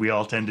this, as we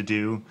all tend to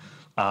do.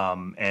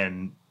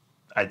 And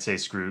I'd say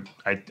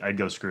I'd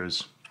go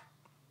screws.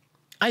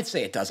 I'd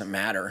say it doesn't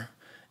matter.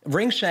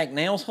 Ring shank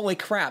nails, holy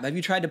crap. Have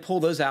you tried to pull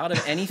those out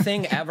of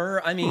anything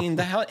ever? I mean,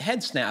 the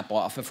head snap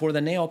off before the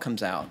nail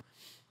comes out.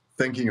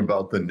 Thinking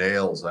about the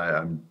nails,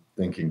 I'm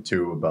thinking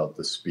too about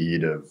the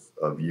speed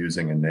of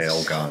using a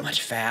nail gun. So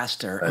much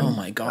faster. And, oh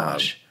my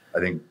gosh.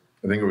 I think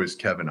it was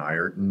Kevin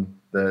Ireton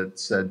that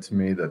said to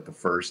me that the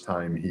first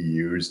time he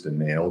used a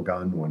nail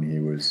gun when he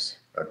was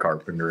a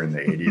carpenter in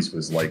the 80s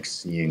was like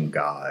seeing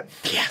God.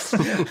 Yes.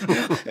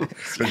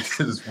 This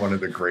is one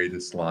of the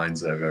greatest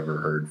lines I've ever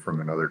heard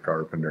from another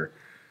carpenter.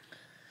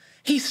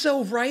 He's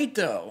so right,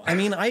 though. I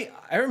mean, I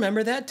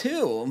remember that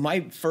too.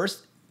 My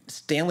first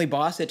Stanley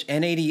Bossich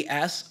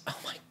N80S. Oh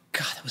my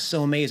God, that was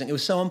so amazing. It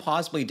was so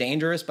impossibly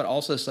dangerous, but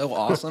also so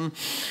awesome.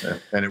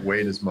 And it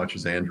weighed as much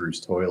as Andrew's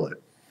toilet.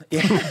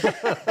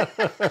 Yeah.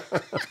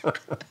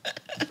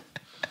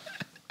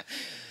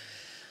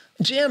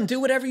 Jim, do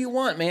whatever you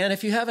want, man.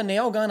 If you have a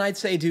nail gun, I'd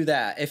say do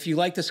that. If you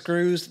like the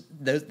screws,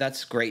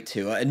 that's great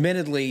too.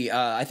 Admittedly,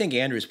 I think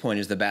Andrew's point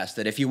is the best,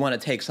 that if you want to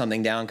take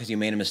something down because you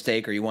made a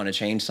mistake or you want to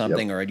change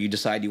something, or you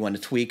decide you want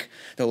to tweak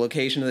the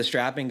location of the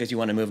strapping because you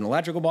want to move an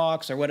electrical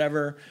box or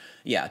whatever,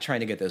 yeah, trying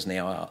to get those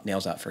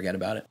nails out, forget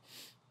about it.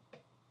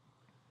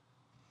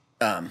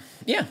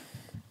 Yeah.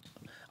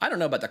 I don't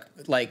know about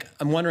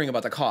I'm wondering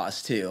about the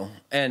cost too.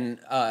 And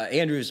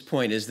Andrew's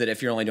point is that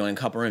if you're only doing a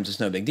couple rooms, it's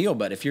no big deal.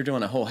 But if you're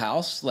doing a whole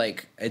house,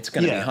 it's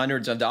going to be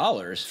hundreds of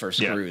dollars for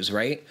screws,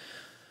 right?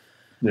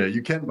 Yeah,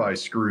 you can buy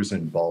screws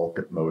in bulk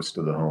at most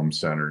of the home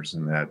centers,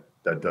 and that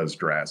does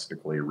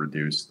drastically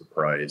reduce the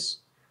price.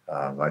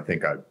 I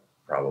think I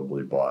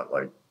probably bought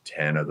like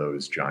 10 of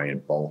those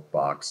giant bulk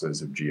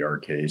boxes of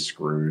GRK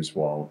screws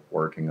while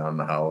working on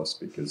the house,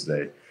 because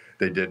they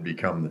did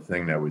become the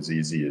thing that was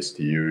easiest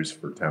to use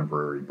for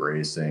temporary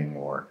bracing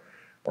or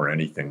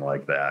anything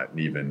like that, and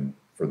even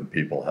for the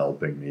people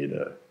helping me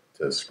to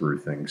screw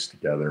things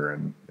together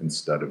and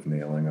instead of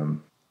nailing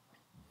them.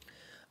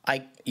 I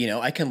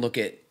can look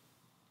at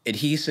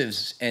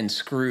adhesives and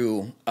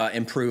screw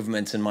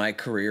improvements in my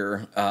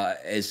career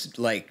as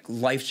like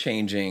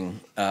life-changing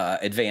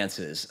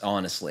advances.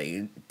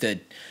 Honestly, the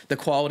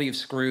quality of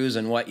screws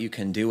and what you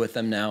can do with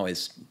them now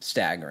is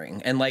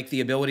staggering, and like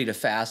the ability to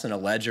fasten a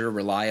ledger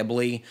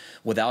reliably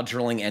without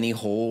drilling any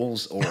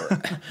holes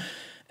or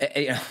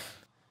it's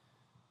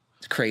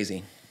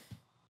crazy.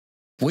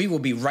 We will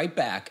be right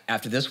back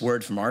after this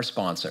word from our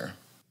sponsor.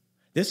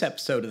 This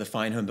episode of the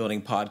Fine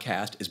Homebuilding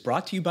Podcast is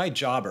brought to you by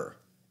Jobber.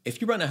 If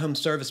you run a home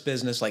service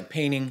business like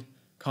painting,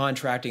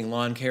 contracting,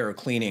 lawn care, or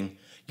cleaning,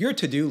 your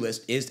to-do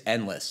list is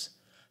endless.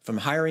 From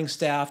hiring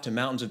staff to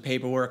mountains of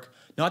paperwork,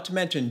 not to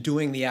mention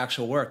doing the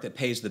actual work that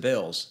pays the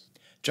bills.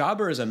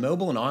 Jobber is a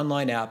mobile and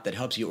online app that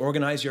helps you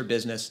organize your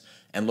business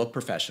and look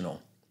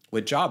professional.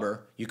 With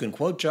Jobber, you can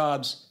quote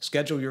jobs,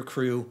 schedule your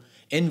crew,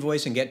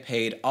 invoice, and get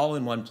paid all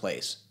in one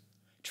place.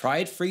 Try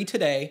it free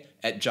today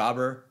at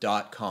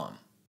jobber.com.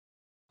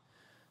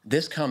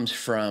 This comes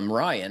from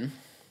Ryan.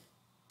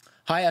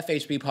 Hi,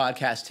 FHB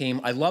podcast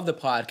team. I love the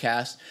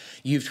podcast.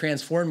 You've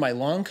transformed my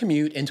long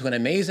commute into an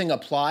amazing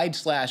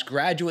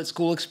applied/graduate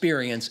school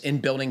experience in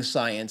building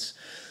science.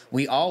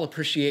 We all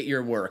appreciate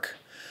your work.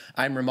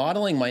 I'm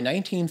remodeling my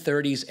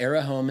 1930s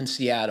era home in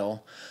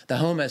Seattle. The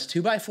home has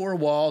 2x4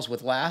 walls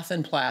with lath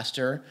and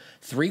plaster,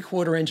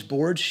 3/4-inch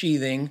board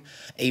sheathing,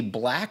 a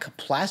black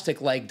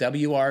plastic-like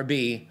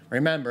WRB,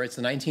 remember it's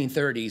the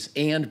 1930s,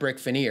 and brick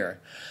veneer.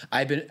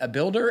 I've been a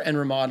builder and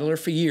remodeler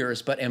for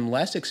years, but am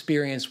less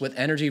experienced with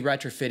energy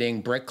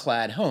retrofitting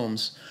brick-clad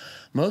homes.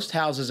 Most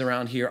houses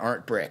around here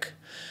aren't brick.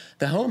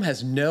 The home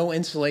has no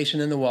insulation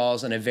in the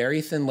walls and a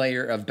very thin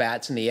layer of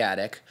bats in the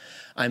attic.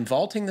 I'm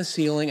vaulting the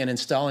ceiling and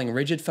installing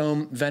rigid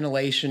foam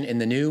ventilation in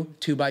the new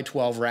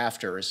 2x12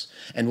 rafters,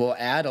 and will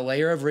add a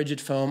layer of rigid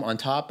foam on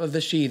top of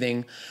the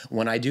sheathing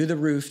when I do the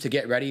roof to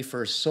get ready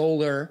for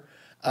solar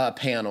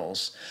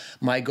panels.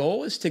 My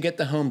goal is to get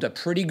the home to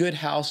pretty good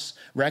house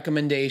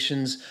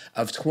recommendations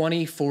of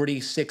 20,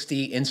 40,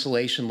 60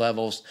 insulation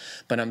levels,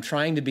 but I'm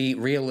trying to be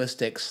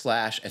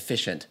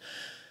realistic/efficient.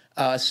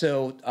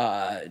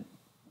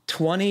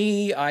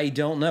 20, I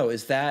don't know.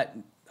 Is that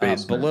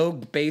below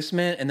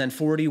basement, and then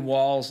 40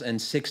 walls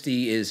and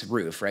 60 is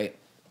roof, right?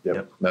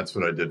 Yep. That's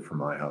what I did for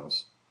my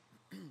house.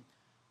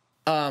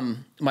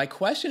 My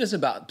question is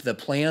about the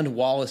planned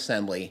wall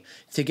assembly.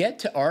 To get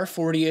to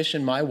R40-ish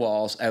in my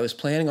walls, I was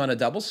planning on a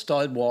double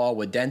stud wall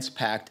with dense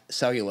packed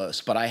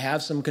cellulose, but I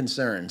have some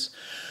concerns.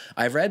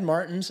 I've read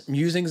Martin's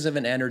Musings of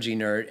an Energy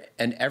Nerd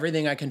and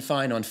everything I can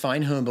find on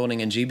Fine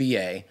Homebuilding and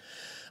GBA.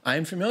 I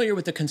am familiar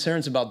with the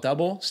concerns about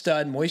double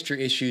stud moisture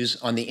issues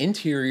on the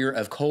interior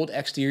of cold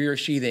exterior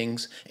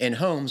sheathings in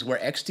homes where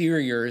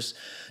exteriors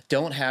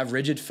don't have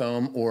rigid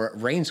foam or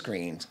rain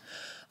screens.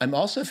 I'm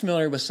also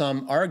familiar with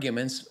some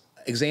arguments,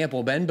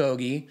 example Ben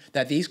Bogey,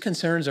 that these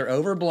concerns are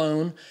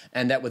overblown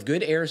and that with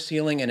good air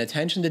sealing and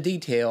attention to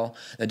detail,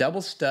 the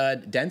double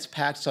stud, dense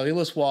packed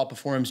cellulose wall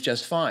performs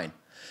just fine.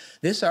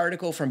 This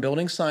article from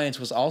Building Science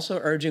was also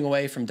urging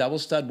away from double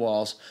stud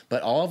walls,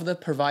 but all of the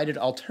provided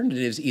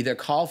alternatives either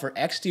call for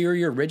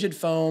exterior rigid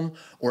foam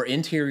or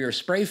interior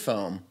spray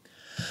foam.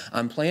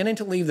 I'm planning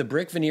to leave the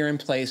brick veneer in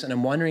place, and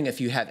I'm wondering if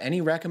you have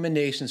any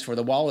recommendations for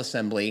the wall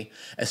assembly,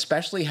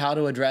 especially how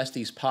to address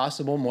these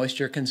possible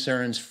moisture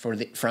concerns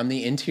from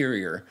the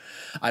interior.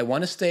 I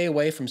want to stay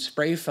away from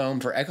spray foam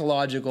for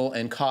ecological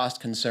and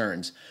cost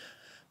concerns.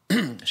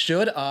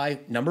 Should I,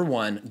 number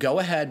one, go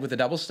ahead with a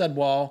double stud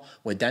wall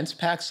with dense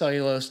packed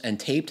cellulose and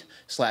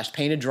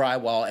taped/painted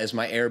drywall as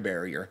my air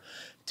barrier?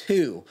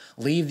 2,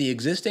 leave the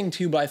existing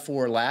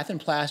 2x4 lath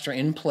and plaster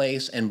in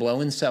place and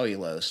blow in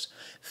cellulose.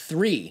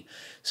 3,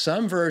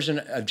 some version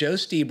of Joe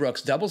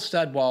Steebrook's double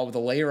stud wall with a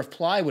layer of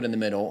plywood in the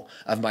middle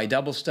of my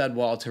double stud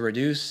wall to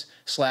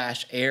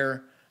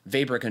reduce/air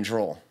vapor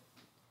control.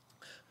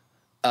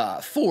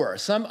 4,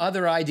 some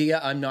other idea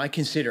I'm not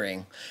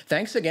considering.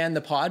 Thanks again.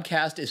 The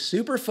podcast is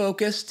super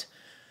focused,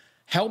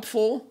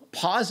 helpful,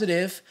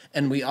 positive,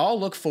 and we all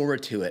look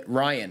forward to it.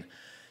 Ryan.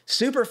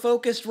 Super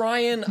focused,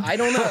 Ryan? I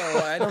don't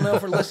know. I don't know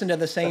if we're listening to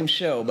the same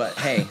show, but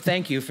hey,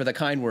 thank you for the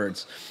kind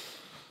words.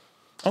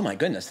 Oh my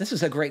goodness, this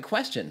is a great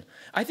question.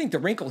 I think the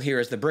wrinkle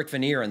here is the brick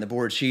veneer and the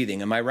board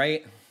sheathing. Am I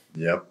right?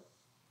 Yep.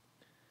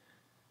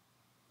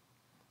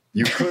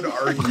 You could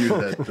argue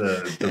that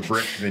the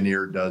brick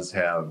veneer does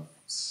have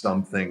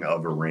something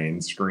of a rain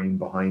screen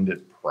behind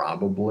it,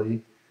 probably,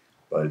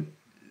 but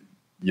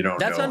you don't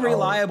That's know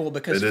unreliable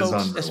because folks,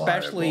 unreliable.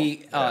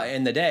 especially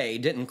in the day,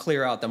 didn't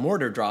clear out the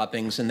mortar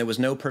droppings, and there was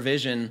no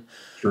provision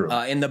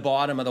in the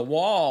bottom of the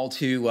wall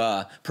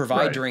to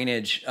provide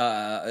drainage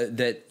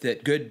that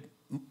good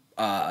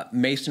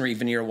masonry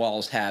veneer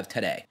walls have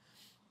today?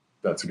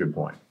 That's a good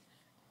point.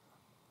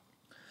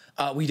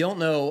 We don't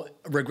know,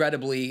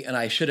 regrettably, and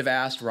I should have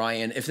asked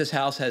Ryan, if this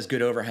house has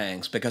good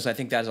overhangs, because I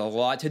think that has a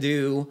lot to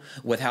do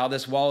with how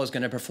this wall is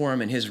going to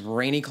perform in his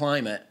rainy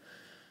climate.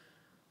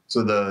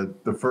 So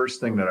the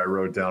first thing that I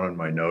wrote down in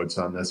my notes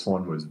on this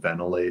one was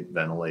ventilate,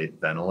 ventilate,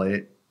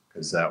 ventilate,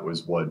 because that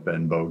was what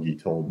Ben Bogey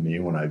told me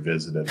when I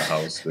visited a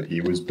house that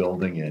he was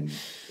building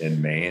in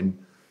Maine,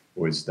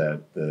 was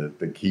that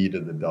the key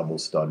to the double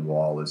stud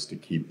wall is to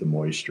keep the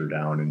moisture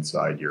down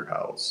inside your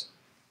house.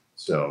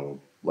 So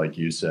like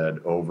you said,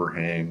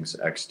 overhangs,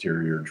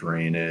 exterior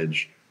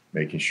drainage,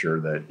 making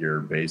sure that your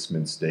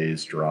basement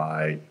stays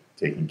dry,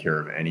 taking care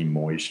of any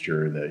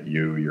moisture that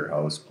you, your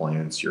house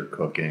plants, your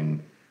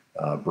cooking,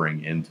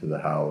 bring into the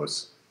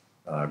house,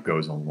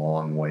 goes a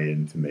long way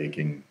into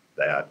making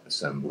that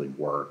assembly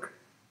work,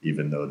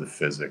 even though the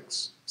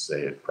physics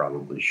say it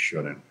probably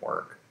shouldn't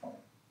work.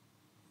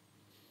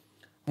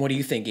 What do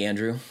you think,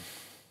 Andrew?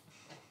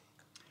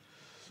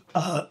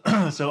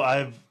 So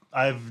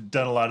I've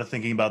done a lot of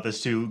thinking about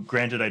this too.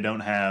 Granted, I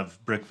don't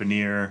have brick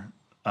veneer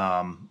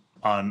on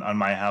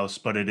my house,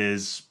 but it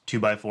is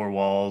 2x4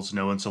 walls,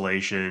 no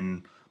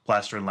insulation,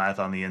 plaster and lath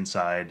on the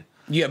inside.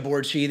 You have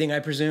board sheathing, I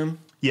presume?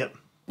 Yep.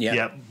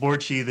 Yeah,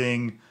 board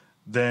sheathing,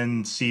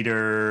 then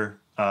cedar,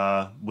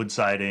 wood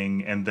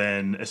siding, and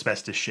then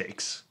asbestos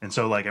shakes. And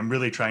so, like, I'm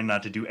really trying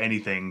not to do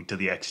anything to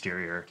the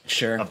exterior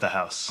of the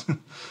house.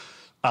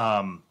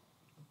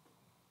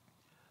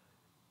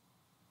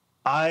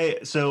 I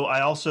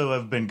also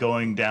have been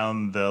going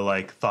down the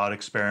like thought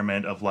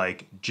experiment of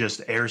like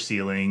just air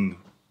sealing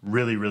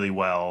really, really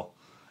well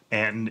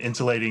and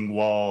insulating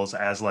walls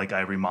as like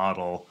I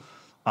remodel.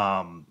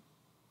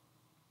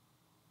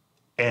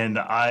 And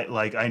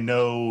I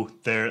know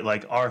there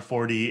like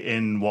R40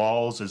 in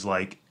walls is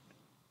like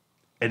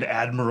an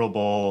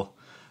admirable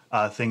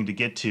thing to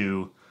get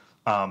to.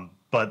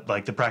 But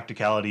like the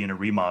practicality in a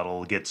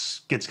remodel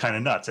gets kind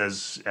of nuts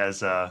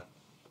as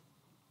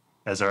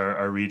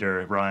our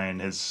reader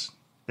Ryan is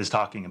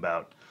talking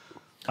about,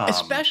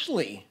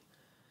 especially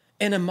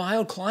in a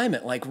mild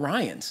climate like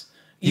Ryan's.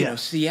 You know,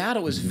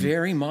 Seattle is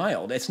very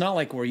mild. It's not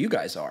like where you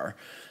guys are,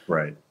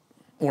 right?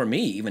 Or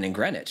me, even in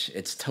Greenwich.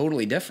 It's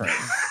totally different.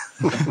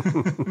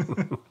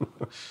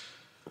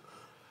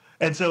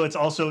 And so it's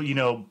also, you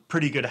know,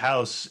 pretty good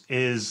house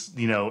is,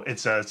 you know,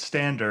 it's a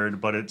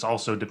standard, but it's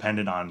also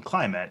dependent on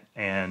climate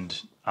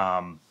and.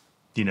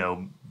 You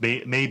know,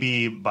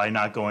 maybe by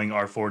not going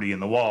R40 in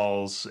the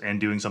walls and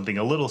doing something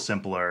a little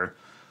simpler,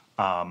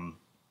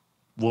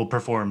 will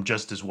perform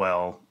just as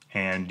well.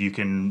 And you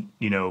can,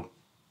 you know,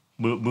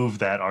 move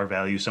that R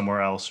value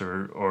somewhere else,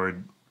 or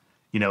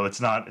you know,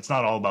 it's not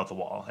all about the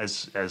wall,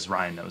 as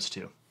Ryan knows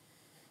too.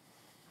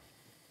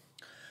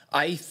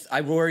 I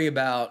worry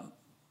about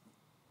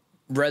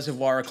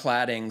reservoir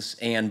claddings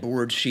and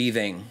board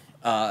sheathing,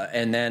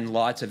 and then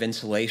lots of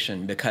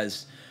insulation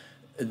because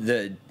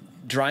the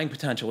drying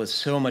potential is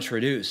so much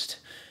reduced.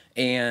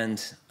 And,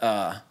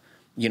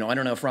 you know, I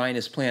don't know if Ryan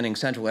is planning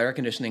central air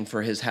conditioning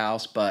for his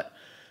house, but,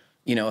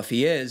 you know, if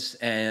he is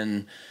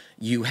and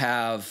you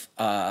have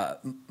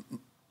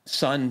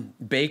sun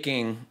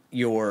baking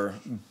your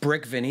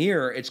brick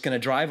veneer, it's going to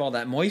drive all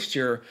that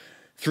moisture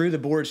through the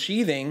board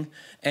sheathing,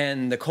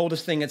 and the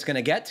coldest thing it's going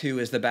to get to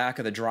is the back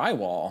of the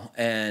drywall.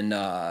 And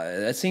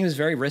that seems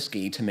very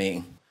risky to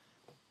me.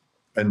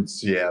 And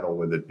Seattle,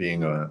 with it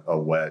being a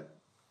wet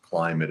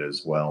climate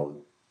as well,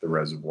 the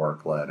reservoir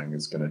cladding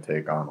is going to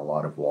take on a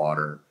lot of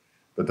water.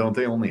 But don't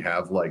they only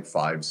have like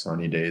 5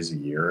 sunny days a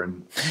year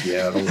in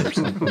Seattle or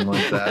something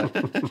like that?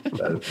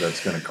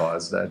 That's going to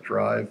cause that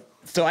drive?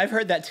 So I've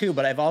heard that too,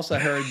 but I've also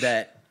heard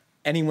that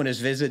anyone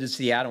who's visited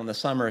Seattle in the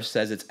summer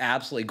says it's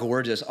absolutely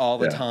gorgeous all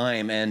the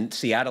time, and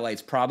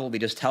Seattleites probably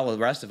just tell the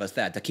rest of us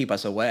that to keep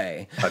us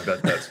away. I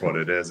bet that's what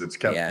it is. It's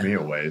kept me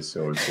away,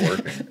 so it's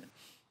working.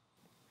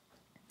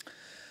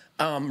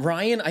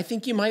 Ryan, I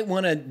think you might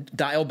want to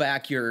dial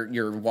back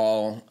your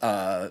wall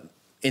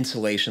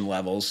insulation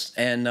levels.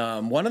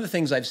 And one of the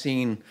things I've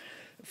seen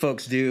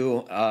folks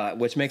do,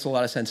 which makes a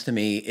lot of sense to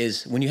me,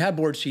 is when you have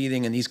board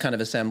sheathing and these kind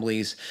of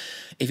assemblies,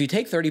 if you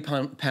take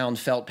 30-pound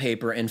felt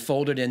paper and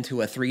fold it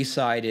into a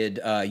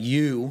 3-sided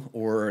U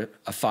or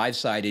a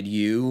 5-sided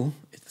U,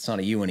 it's not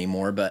a U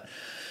anymore, but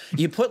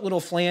you put little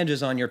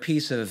flanges on your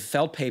piece of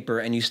felt paper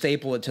and you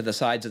staple it to the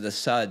sides of the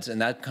studs, and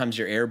that becomes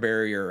your air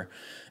barrier.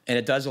 And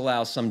it does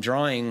allow some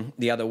drying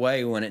the other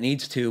way when it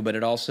needs to, but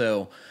it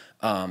also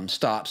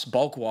stops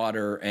bulk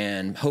water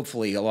and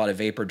hopefully a lot of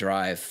vapor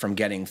drive from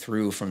getting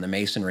through from the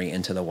masonry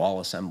into the wall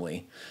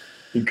assembly.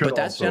 But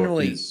that's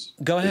generally...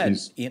 Go ahead.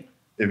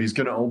 If he's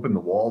going to open the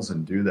walls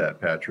and do that,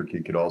 Patrick,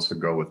 he could also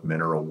go with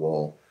mineral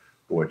wool,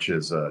 which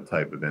is a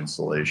type of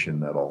insulation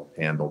that'll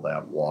handle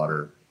that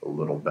water a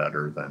little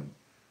better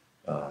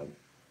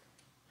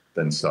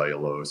than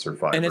cellulose or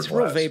fiberglass. And it's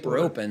real vapor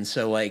open,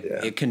 so like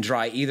it can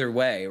dry either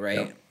way,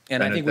 right? Yep.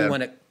 And I think we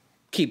want to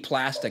keep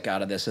plastic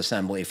out of this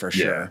assembly for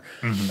sure.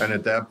 Mm-hmm. And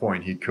at that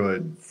point, he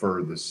could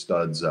fur the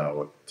studs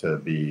out to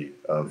be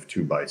of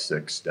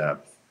 2x6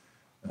 depth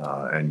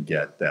and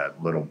get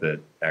that little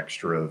bit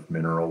extra of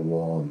mineral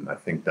wool. And I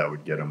think that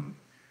would get them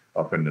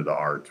up into the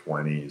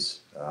R20s,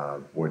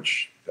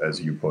 which,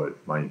 as you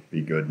put, might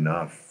be good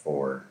enough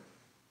for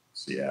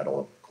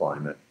Seattle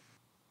climate.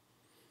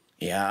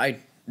 Yeah,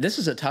 this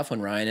is a tough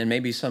one, Ryan, and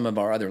maybe some of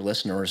our other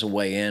listeners will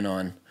weigh in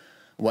on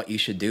what you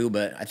should do.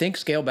 But I think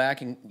scale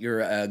back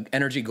your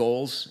energy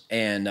goals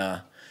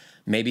and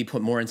maybe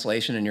put more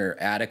insulation in your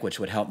attic, which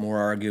would help more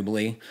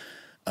arguably.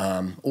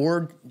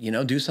 Or,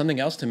 do something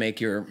else to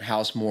make your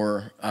house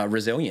more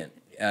resilient,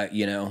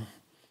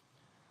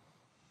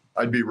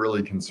 I'd be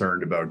really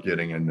concerned about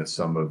getting into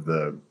some of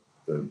the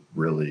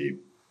really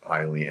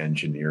highly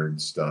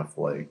engineered stuff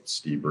like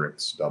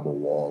Stebricks double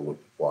wall with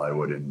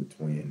plywood in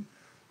between.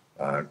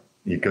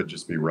 You could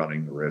just be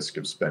running the risk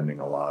of spending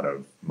a lot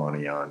of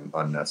money on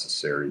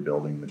unnecessary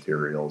building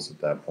materials at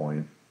that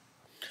point.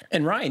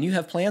 And Ryan, you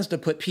have plans to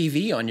put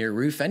PV on your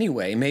roof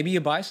anyway. Maybe you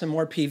buy some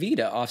more PV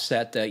to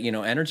offset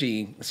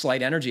the,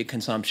 slight energy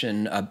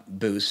consumption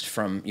boost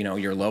from,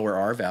 your lower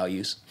R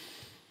values.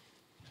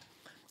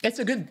 It's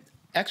a good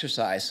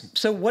exercise.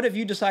 So what have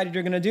you decided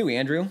you're going to do,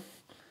 Andrew?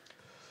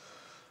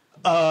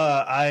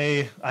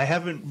 I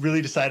haven't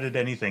really decided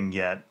anything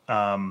yet.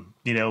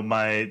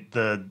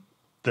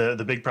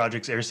 The big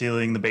project's air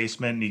sealing the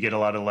basement, and you get a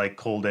lot of like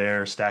cold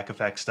air stack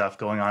effect stuff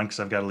going on because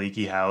I've got a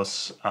leaky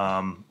house.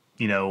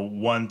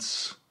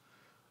 Once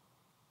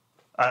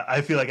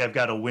I feel like I've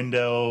got a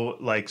window,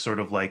 like sort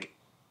of like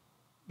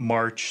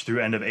March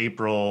through end of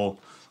April.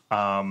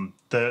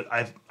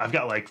 I've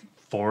got like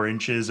 4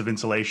 inches of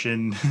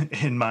insulation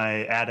in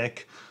my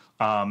attic,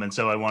 and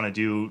so I want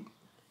to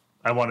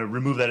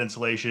remove that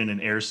insulation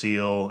and air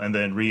seal and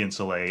then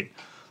re-insulate.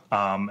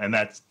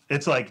 And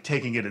it's like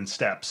taking it in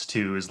steps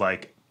too, is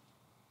like,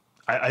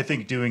 I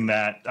think doing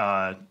that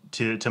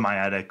to my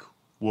attic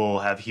will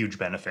have huge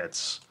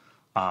benefits.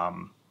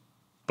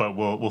 But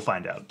we'll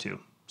find out too.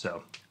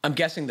 So I'm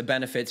guessing the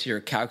benefits you're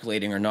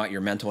calculating are not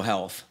your mental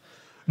health.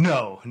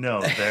 No,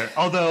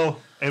 although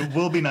it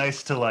will be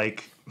nice to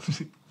like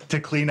to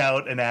clean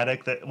out an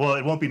attic it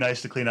won't be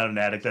nice to clean out an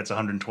attic that's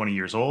 120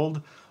 years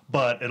old,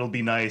 but it'll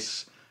be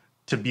nice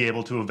to be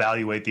able to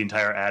evaluate the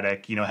entire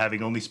attic,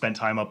 having only spent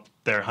time up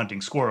there hunting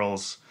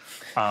squirrels.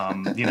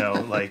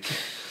 Like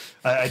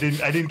I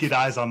didn't get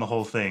eyes on the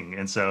whole thing.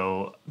 And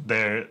so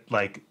they're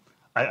like,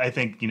 I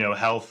think,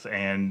 health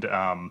and,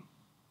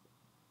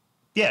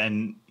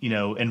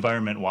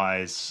 environment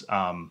wise,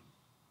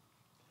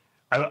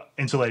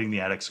 insulating the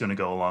attic's going to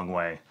go a long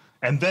way.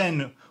 And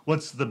then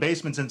once the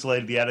basement's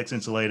insulated, the attic's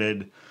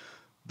insulated,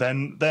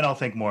 then I'll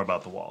think more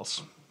about the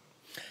walls.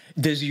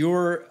 Does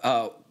your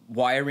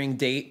wiring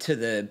date to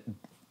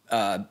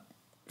the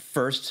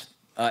first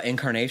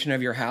incarnation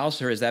of your house,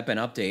 or has that been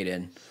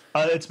updated?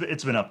 It's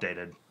been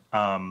updated.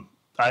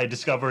 I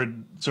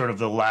discovered sort of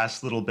the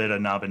last little bit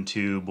of knob and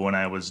tube when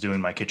I was doing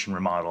my kitchen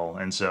remodel,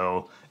 and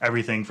so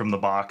everything from the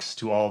box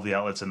to all of the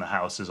outlets in the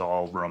house is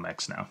all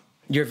Romex now.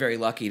 You're very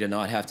lucky to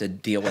not have to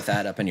deal with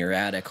that up in your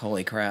attic.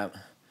 Holy crap.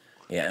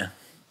 Yeah.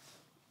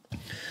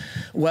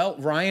 Well,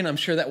 Ryan, I'm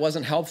sure that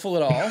wasn't helpful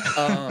at all,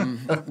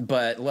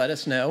 but let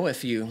us know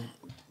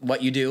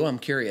what you do. I'm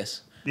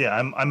curious. Yeah,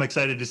 I'm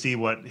excited to see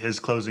what his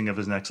closing of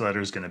his next letter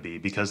is going to be,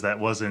 because that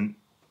wasn't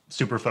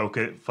super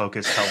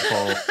focused,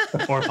 helpful,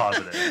 or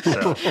positive.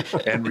 So.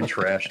 And we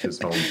trashed his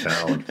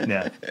hometown.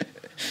 Yeah.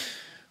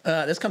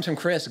 This comes from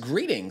Chris.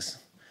 Greetings.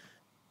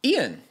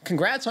 Ian,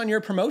 congrats on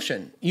your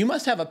promotion. You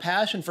must have a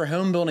passion for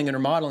home building and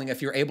remodeling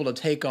if you're able to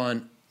take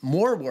on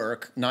more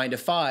work 9 to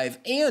 5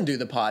 and do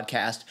the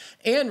podcast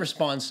and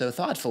respond so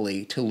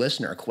thoughtfully to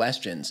listener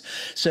questions.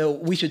 So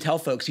we should tell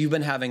folks you've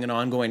been having an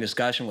ongoing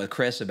discussion with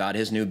Chris about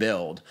his new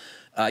build.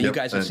 You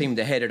guys have seemed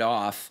to hit it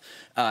off,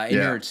 and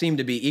you seem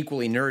to be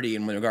equally nerdy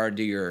in regard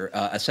to your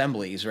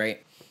assemblies,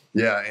 right?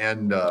 Yeah,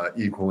 and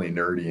equally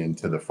nerdy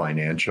into the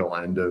financial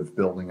end of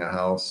building a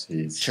house.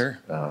 He's sure.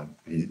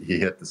 He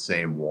hit the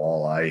same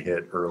wall I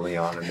hit early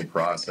on in the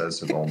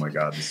process of, oh my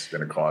God, this is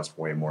going to cost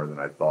way more than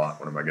I thought.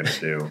 What am I going to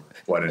do?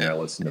 Why didn't I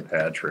listen to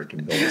Patrick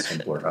and build a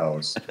simpler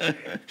house?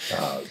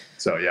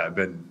 So yeah, I've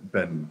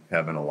been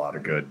having a lot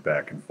of good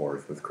back and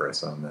forth with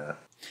Chris on that.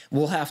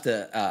 We'll have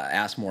to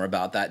ask more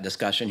about that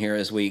discussion here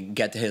as we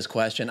get to his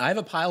question. I have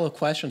a pile of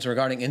questions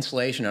regarding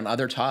insulation and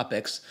other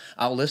topics.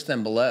 I'll list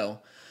them below.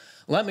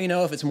 Let me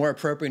know if it's more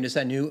appropriate to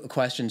send new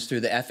questions through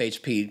the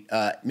FHP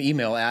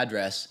email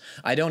address.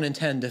 I don't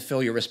intend to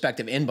fill your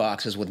respective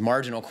inboxes with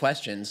marginal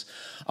questions.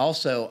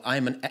 Also,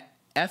 I'm an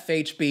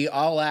FHB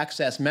All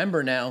Access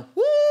member now.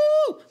 Woo!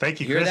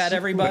 Thank you, Hear Chris. that,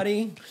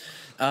 everybody?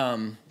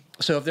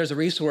 So if there's a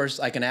resource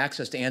I can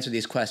access to answer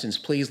these questions,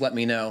 please let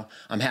me know.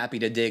 I'm happy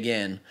to dig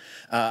in.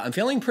 I'm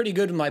feeling pretty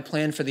good with my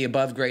plan for the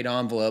above grade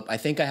envelope. I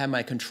think I have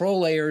my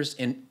control layers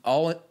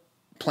all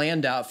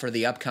planned out for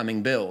the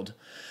upcoming build.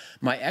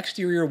 My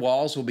exterior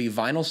walls will be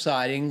vinyl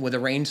siding with a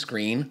rain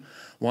screen,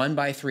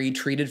 1x3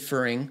 treated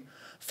furring,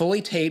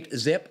 fully taped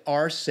zip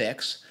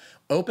R6,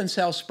 open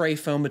cell spray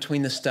foam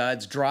between the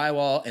studs,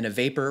 drywall, and a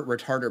vapor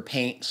retarder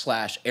paint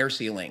 / air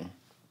sealing.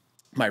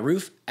 My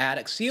roof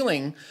attic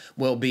ceiling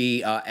will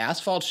be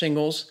asphalt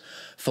shingles,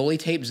 fully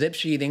taped zip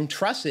sheathing,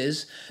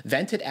 trusses,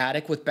 vented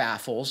attic with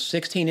baffles,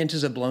 16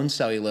 inches of blown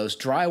cellulose,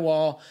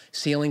 drywall,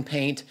 ceiling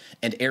paint,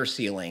 and air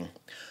sealing.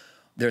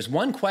 There's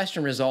one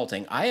question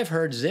resulting. I have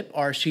heard zip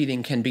R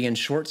sheathing can be in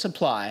short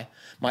supply.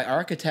 My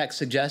architect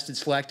suggested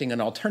selecting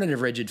an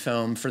alternative rigid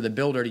foam for the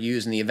builder to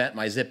use in the event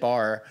my zip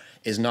R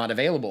is not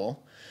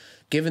available.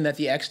 Given that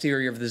the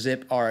exterior of the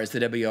zip R is the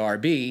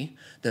WRB,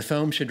 the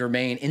foam should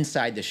remain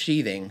inside the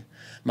sheathing.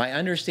 My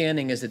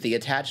understanding is that the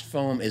attached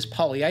foam is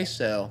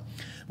polyiso,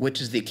 which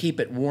is the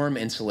keep it warm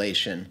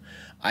insulation.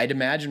 I'd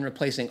imagine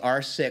replacing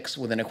R6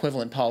 with an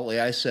equivalent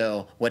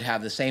polyiso would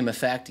have the same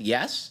effect.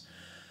 Yes?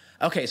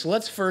 Okay, so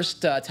let's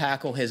first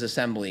tackle his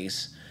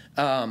assemblies.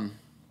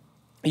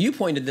 You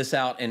pointed this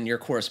out in your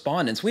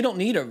correspondence. We don't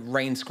need a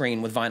rain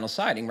screen with vinyl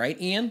siding, right,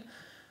 Ian?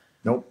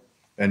 Nope.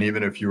 And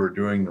even if you were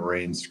doing the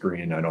rain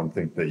screen, I don't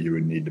think that you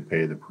would need to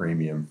pay the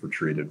premium for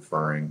treated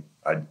furring.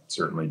 I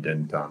certainly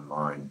didn't on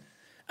mine.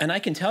 And I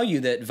can tell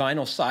you that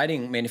vinyl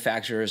siding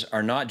manufacturers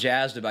are not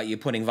jazzed about you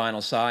putting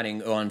vinyl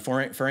siding on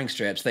furring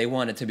strips. They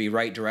want it to be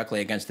right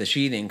directly against the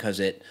sheathing because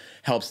it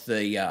helps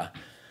the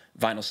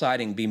vinyl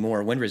siding be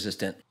more wind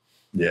resistant.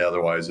 Yeah,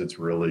 otherwise it's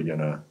really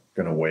gonna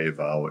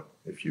wave out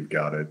if you've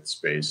got it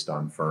spaced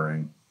on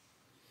furring.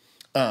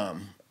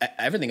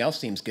 Everything else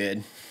seems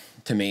good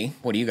to me.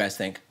 What do you guys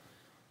think?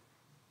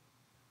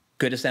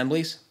 Good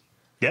assemblies?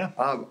 Yeah.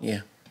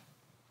 Yeah.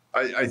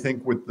 I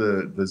think with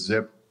the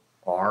zip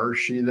R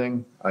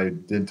sheathing, I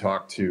did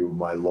talk to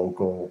my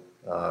local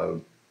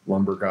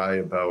lumber guy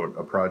about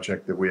a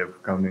project that we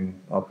have coming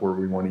up where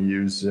we want to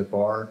use zip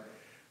R.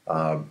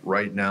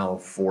 Right now,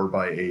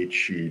 4x8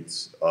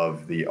 sheets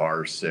of the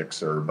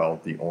R6 are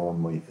about the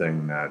only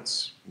thing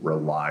that's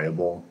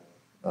reliable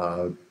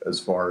as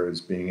far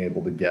as being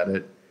able to get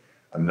it.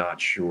 I'm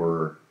not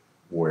sure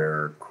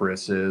where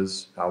Chris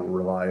is, how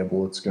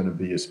reliable it's going to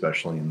be,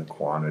 especially in the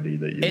quantity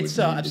that you would need. It's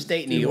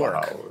upstate New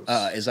York,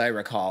 as I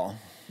recall.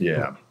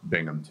 Yeah,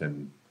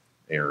 Binghamton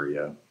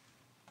area.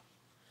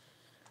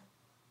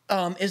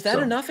 Is that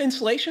enough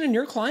insulation in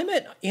your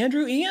climate,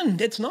 Andrew? Ian,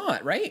 it's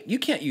not, right? You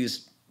can't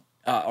use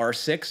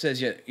R6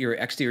 as your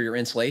exterior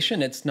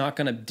insulation. It's not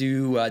going to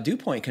do dew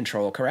point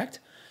control, correct?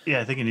 Yeah,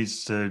 I think it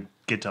needs to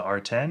get to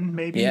R10,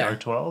 maybe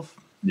R12.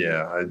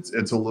 Yeah,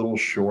 it's a little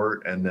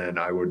short, and then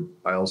I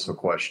also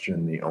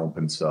question the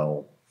open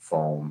cell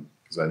foam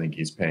because I think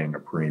he's paying a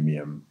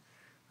premium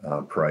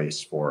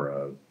price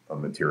for a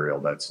material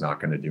that's not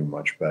going to do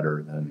much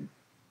better than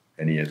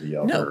any of the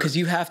other. No, because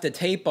you have to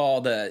tape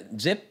all the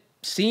zip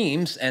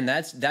seams, and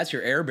that's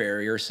your air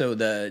barrier. So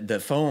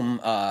the foam,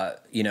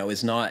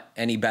 is not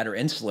any better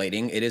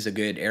insulating. It is a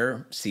good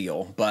air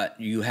seal, but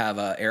you have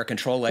a air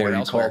control layer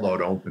elsewhere. He called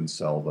out open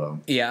cell though.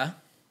 Yeah.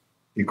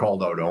 He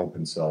called out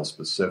open cell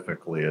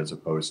specifically as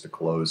opposed to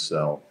closed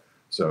cell,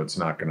 so it's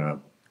not going to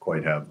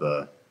quite have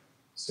the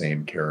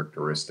same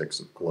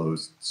characteristics of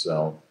closed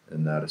cell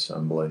in that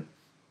assembly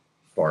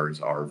as far as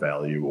R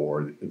value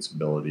or its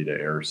ability to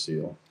air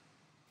seal.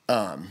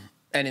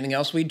 Anything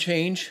else we'd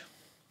change?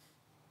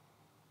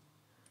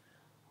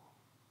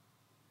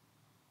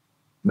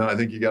 No, I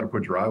think you got to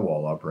put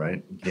drywall up,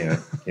 right? You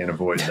can't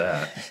avoid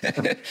that.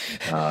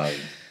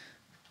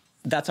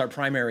 That's our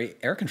primary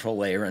air control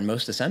layer in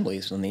most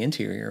assemblies on the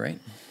interior, right?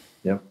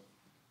 Yep.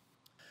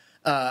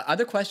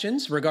 Other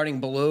questions regarding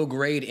below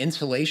grade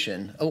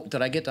insulation? Oh,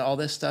 did I get to all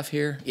this stuff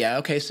here? Yeah,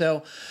 okay.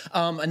 So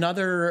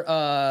another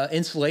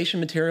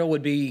insulation material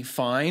would be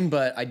fine,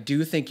 but I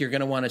do think you're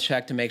going to want to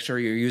check to make sure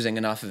you're using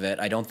enough of it.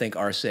 I don't think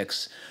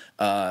R6,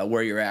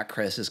 where you're at,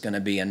 Chris, is going to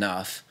be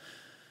enough.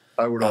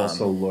 I would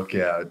also look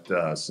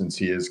at, since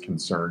he is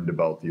concerned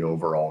about the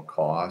overall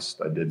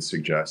cost, I did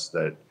suggest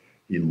that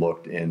he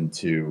looked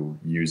into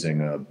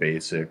using a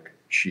basic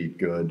sheet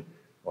good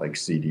like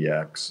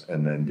CDX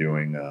and then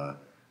doing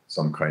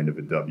some kind of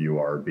a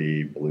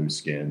WRB,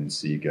 Blueskin,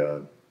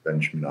 Sega,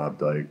 Benjamin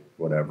Updike,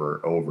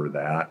 whatever, over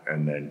that,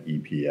 and then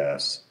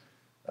EPS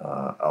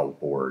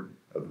outboard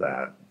of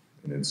that,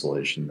 an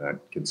insulation that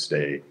could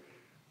stay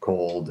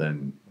cold,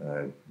 and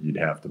you'd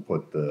have to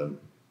put the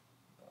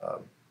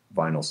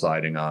vinyl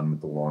siding on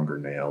with the longer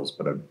nails,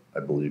 but I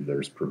believe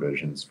there's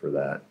provisions for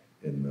that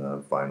in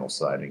the vinyl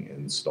siding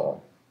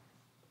install.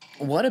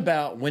 What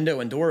about window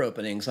and door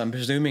openings? I'm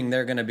presuming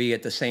they're going to be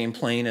at the same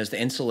plane as the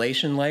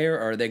insulation layer,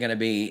 or are they going to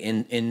be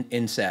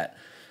inset?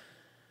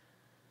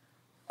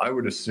 I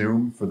would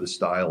assume for the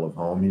style of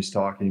home he's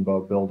talking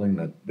about building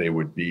that they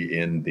would be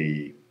in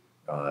the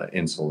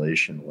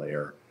insulation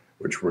layer,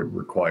 which would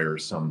require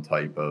some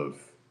type of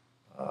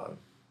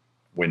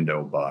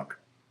window buck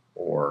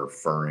or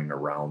furring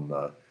around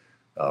the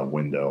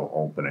window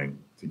opening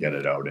to get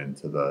it out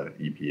into the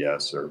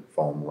EPS or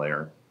foam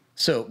layer.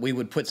 So we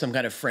would put some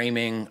kind of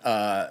framing,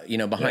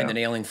 behind the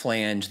nailing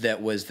flange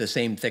that was the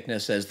same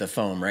thickness as the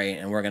foam, right?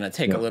 And we're going to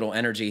take a little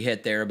energy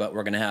hit there, but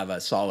we're going to have a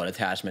solid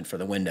attachment for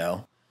the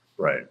window.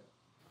 Right.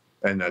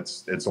 And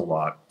it's a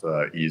lot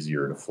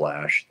easier to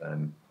flash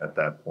than at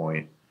that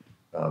point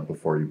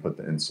before you put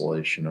the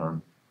insulation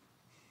on.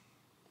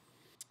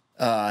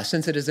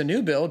 Since it is a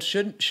new build,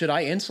 should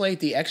I insulate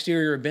the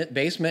exterior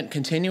basement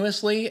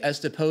continuously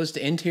as opposed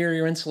to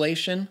interior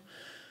insulation?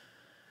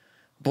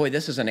 Boy,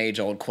 this is an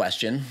age-old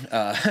question.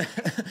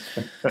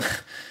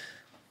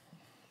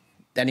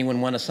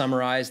 Anyone want to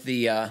summarize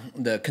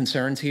the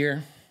concerns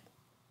here?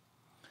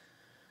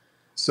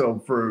 So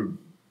for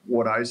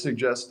what I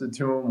suggested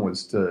to him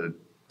was to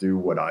do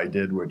what I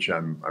did, which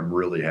I'm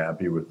really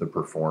happy with the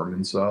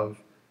performance of,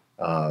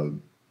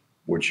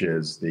 which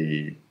is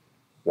the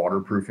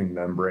waterproofing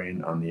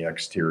membrane on the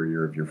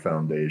exterior of your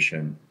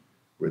foundation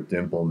with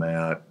dimple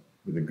mat,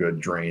 with a good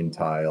drain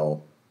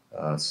tile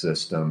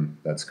system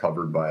that's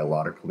covered by a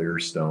lot of clear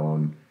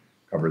stone.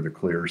 Cover the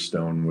clear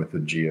stone with a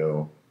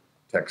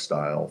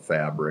geotextile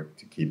fabric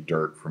to keep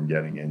dirt from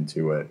getting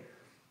into it,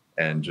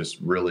 and just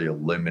really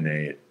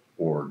eliminate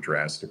or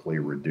drastically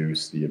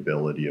reduce the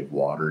ability of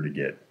water to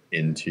get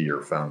into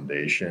your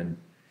foundation,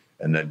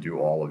 and then do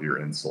all of your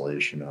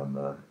insulation on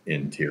the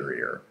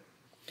interior.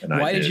 And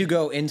why did you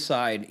go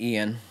inside,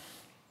 Ian?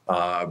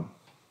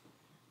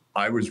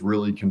 I was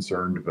really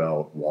concerned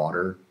about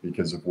water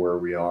because of where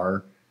we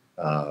are.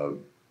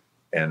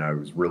 And I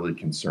was really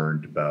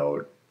concerned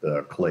about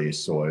the clay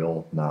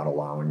soil not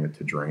allowing it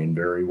to drain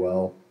very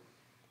well.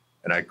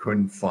 And I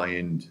couldn't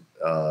find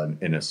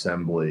an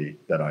assembly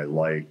that I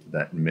liked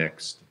that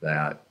mixed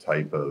that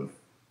type of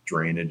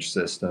drainage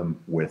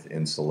system with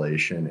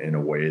insulation in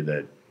a way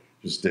that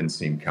just didn't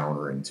seem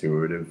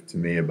counterintuitive to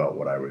me about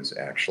what I was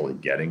actually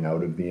getting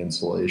out of the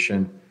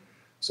insulation.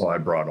 So I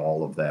brought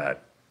all of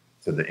that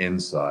to the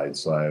inside.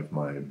 So I have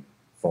my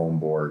foam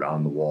board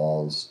on the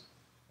walls,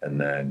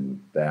 and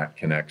then that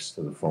connects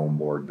to the foam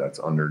board that's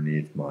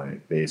underneath my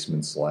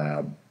basement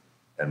slab,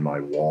 and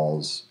my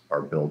walls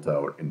are built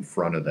out in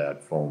front of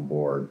that foam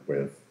board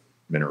with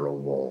mineral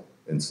wool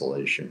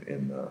insulation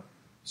in the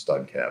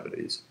stud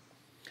cavities.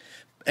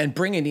 And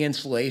bringing the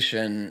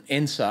insulation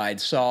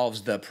inside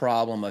solves the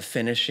problem of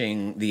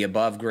finishing the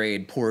above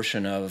grade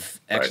portion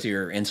of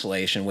exterior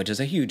insulation, which is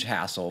a huge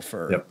hassle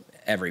for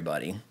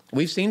everybody.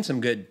 We've seen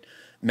some good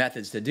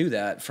methods to do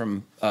that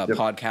from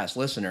podcast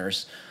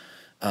listeners,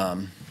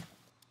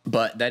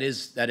 but that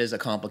is a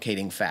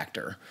complicating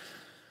factor.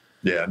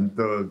 Yeah, and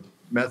the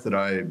method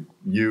I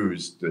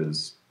used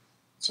is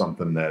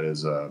something that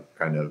is a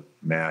kind of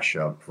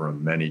mashup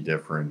from many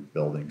different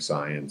building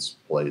science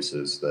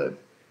places that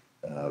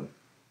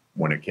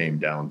when it came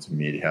down to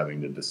me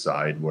having to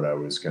decide what I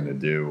was going to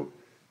do,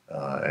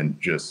 and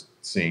just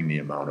seeing the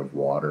amount of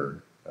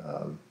water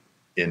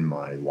in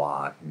my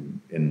lot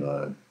and in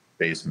the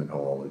basement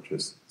hole, it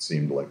just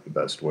seemed like the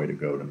best way to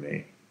go to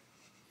me.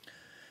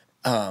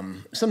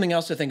 Something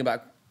else to think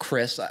about,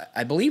 Chris,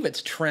 I believe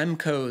it's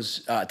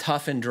Tremco's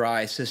Tough and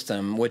Dry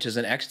system, which is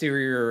an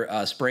exterior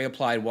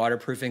spray-applied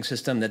waterproofing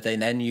system that they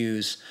then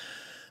use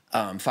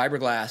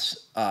fiberglass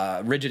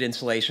rigid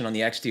insulation on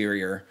the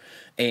exterior,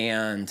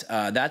 and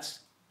that's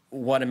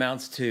what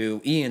amounts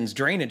to Ian's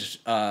drainage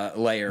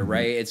layer,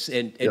 right?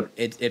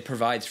 It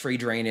provides free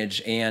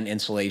drainage and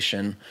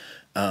insulation.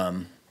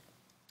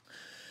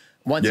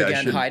 Once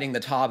again, hiding the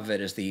top of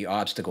it is the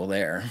obstacle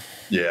there.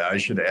 Yeah, I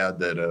should add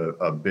that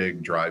a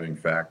big driving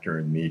factor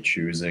in me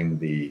choosing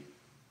the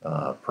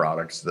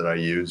products that I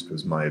used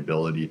was my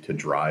ability to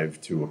drive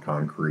to a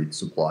concrete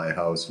supply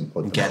house and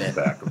put them on the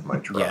back of my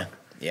truck.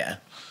 Yeah.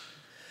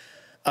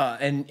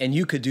 And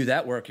you could do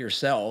that work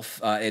yourself.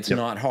 It's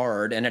not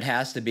hard, and it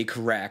has to be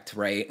correct,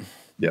 right?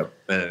 Yep,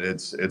 and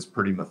it's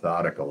pretty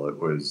methodical. It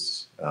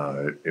was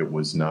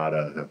not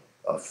a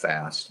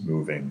fast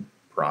moving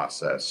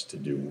process to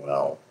do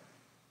well.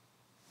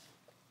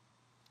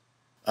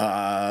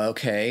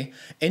 Okay.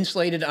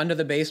 Insulated under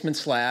the basement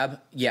slab,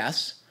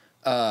 yes.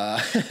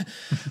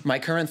 My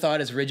current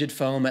thought is rigid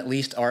foam, at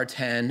least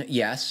R10,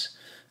 yes.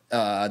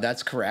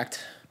 That's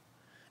correct.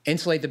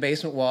 Insulate the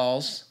basement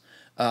walls.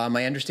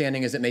 My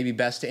understanding is it may be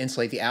best to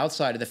insulate the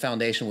outside of the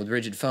foundation with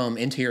rigid foam.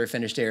 Interior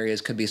finished areas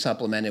could be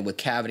supplemented with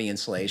cavity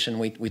insulation.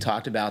 We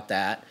talked about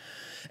that.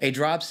 A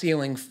drop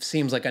ceiling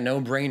seems like a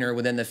no-brainer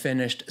within the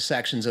finished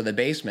sections of the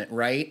basement,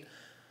 right?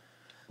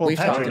 Well, We've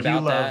Patrick, talked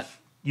about that.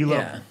 You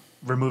love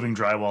removing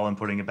drywall and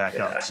putting it back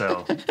up,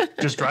 so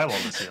just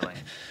drywall the ceiling.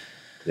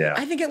 Yeah,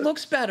 I think it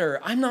looks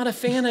better. I'm not a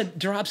fan of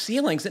drop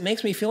ceilings. It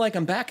makes me feel like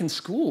I'm back in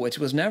school, which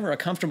was never a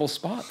comfortable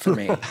spot for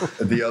me.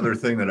 The other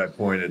thing that I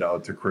pointed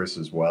out to Chris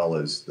as well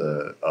is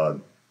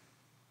an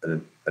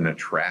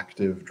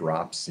attractive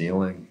drop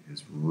ceiling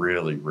is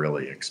really,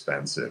 really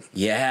expensive.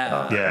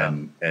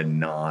 And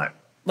not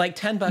like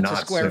 $10 a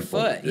square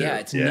foot. Yeah,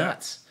 it's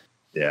nuts.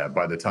 Yeah,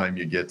 by the time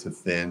you get to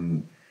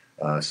thin,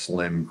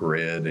 slim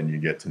grid and you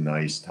get to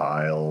nice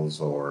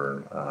tiles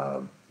or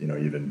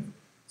even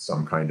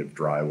some kind of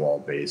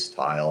drywall-based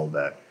tile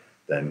that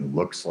then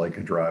looks like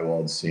a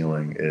drywalled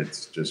ceiling,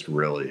 it's just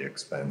really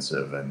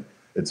expensive. And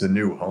it's a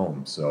new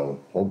home, so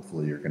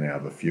hopefully you're going to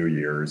have a few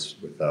years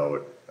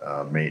without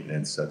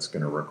maintenance that's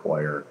going to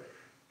require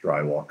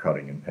drywall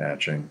cutting and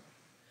patching.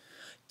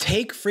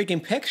 Take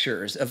freaking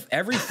pictures of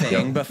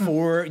everything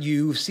before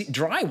you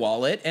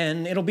drywall it,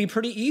 and it'll be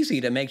pretty easy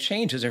to make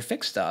changes or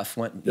fix stuff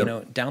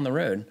down the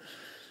road.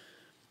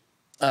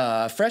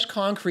 Fresh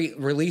concrete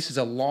releases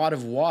a lot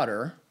of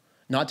water,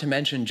 not to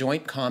mention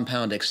joint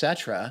compound,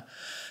 etc.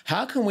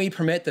 How can we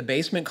permit the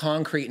basement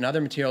concrete and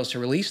other materials to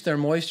release their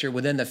moisture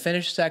within the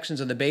finished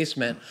sections of the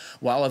basement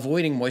while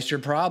avoiding moisture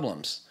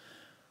problems?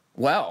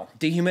 Well,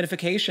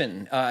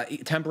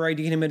 dehumidification, temporary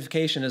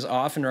dehumidification is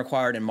often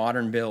required in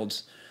modern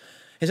builds.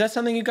 Is that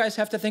something you guys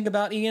have to think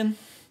about, Ian?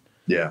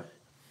 Yeah.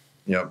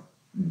 Yep.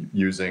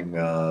 Using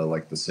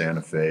like the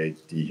Santa Fe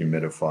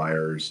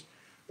dehumidifiers,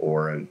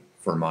 or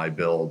for my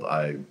build,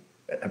 I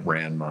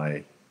ran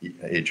my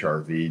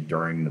HRV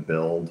during the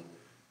build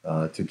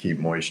to keep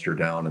moisture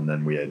down. And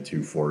then we had two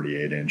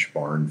 48-inch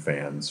barn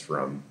fans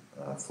from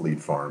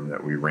Fleet Farm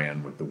that we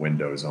ran with the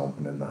windows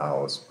open in the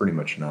house, pretty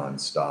much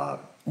nonstop.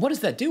 What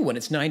does that do when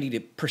it's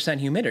 90%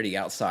 humidity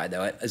outside,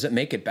 though? Does it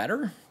make it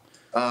better?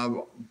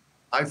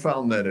 I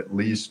found that at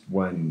least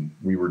when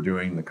we were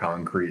doing the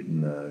concrete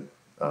and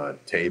the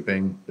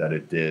taping, that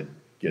it did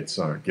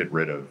get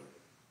rid of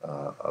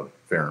a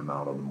fair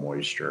amount of the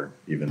moisture,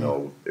 even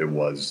though it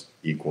was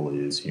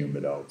equally as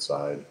humid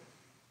outside.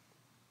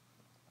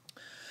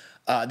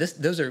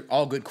 Those are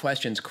all good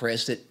questions,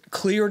 Chris. It's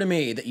clear to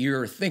me that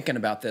you're thinking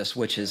about this,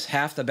 which is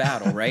half the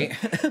battle, right?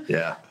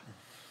 Yeah.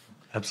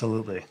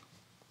 Absolutely.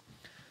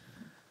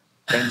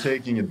 And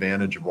taking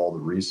advantage of all the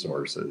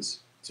resources,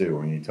 too,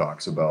 when he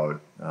talks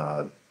about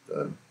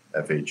the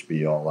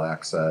FHB All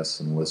Access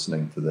and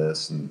listening to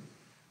this. And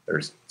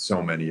there's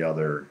so many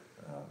other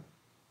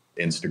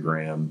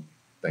Instagram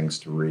things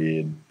to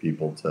read,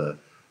 people to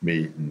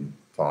meet and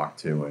talk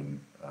to. And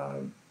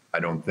I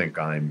don't think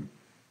I'm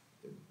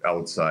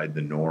outside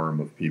the norm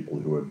of people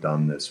who have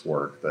done this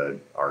work that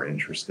are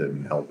interested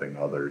in helping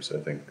others. I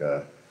think,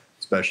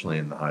 especially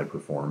in the high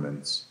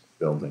performance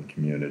building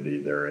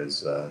community, there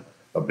is a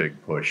big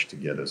push to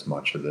get as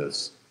much of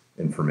this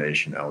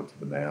information out to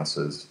the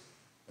masses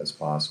as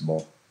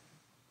possible.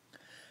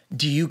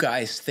 Do you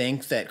guys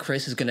think that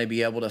Chris is going to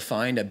be able to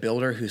find a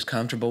builder who's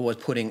comfortable with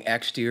putting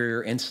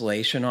exterior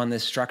insulation on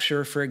this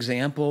structure, for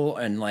example?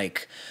 And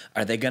like,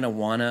 are they going to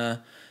want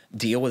to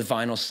deal with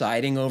vinyl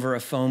siding over a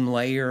foam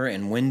layer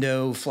and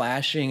window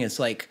flashing? It's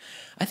like,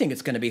 I think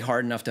it's going to be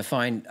hard enough to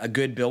find a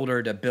good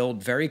builder to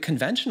build very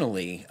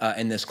conventionally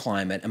in this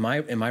climate. Am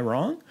I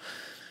wrong?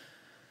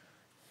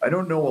 I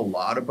don't know a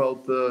lot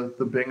about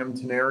the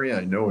Binghamton area.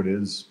 I know it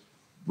is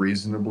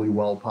reasonably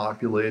well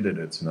populated.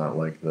 It's not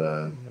like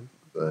the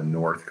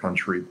North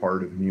Country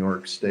part of New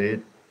York State.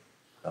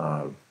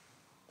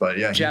 But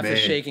yeah, Jeff is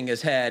shaking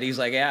his head. He's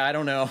like, yeah, I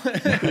don't know.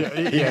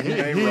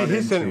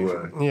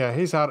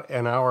 He's out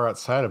an hour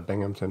outside of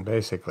Binghamton,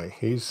 basically.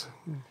 He's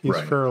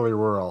right. Fairly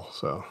rural,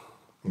 so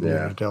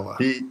yeah.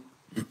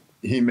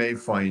 He may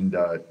find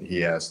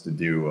he has to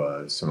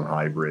do some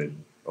hybrid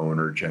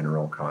owner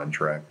general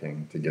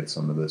contracting to get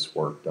some of this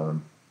work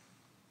done.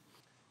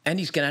 And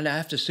he's going to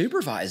have to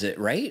supervise it,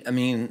 right? I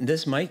mean,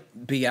 this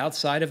might be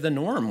outside of the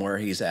norm where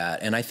he's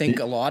at. And I think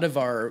a lot of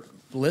our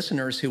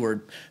listeners who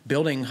are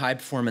building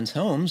high-performance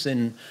homes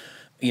in,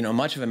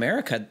 much of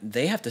America,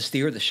 they have to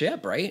steer the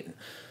ship, right?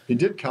 He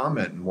did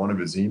comment in one of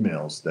his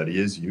emails that he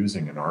is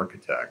using an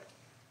architect.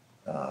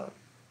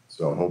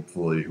 So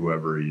hopefully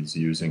whoever he's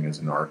using as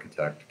an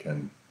architect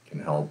can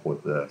help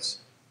with this.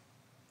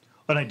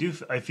 But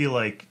I feel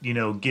like,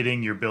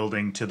 getting your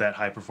building to that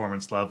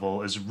high-performance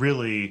level is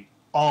really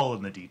all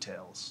in the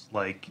details,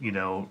 like,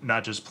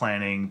 not just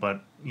planning,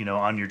 but,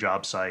 on your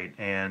job site.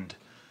 And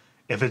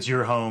if it's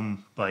your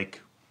home,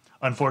 like,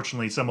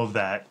 unfortunately, some of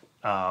that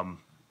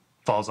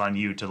falls on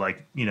you to,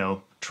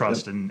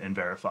 trust and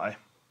verify.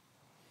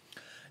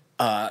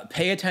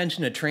 Pay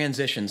attention to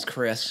transitions,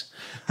 Chris.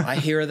 I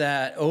hear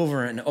that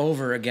over and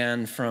over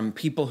again from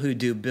people who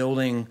do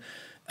building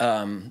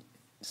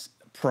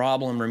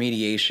problem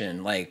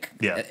remediation.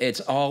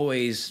 It's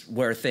always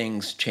where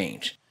things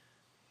change.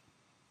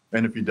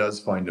 And if he does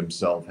find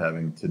himself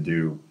having to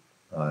do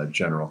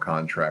general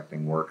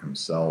contracting work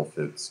himself,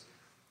 it's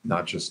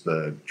not just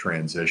the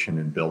transition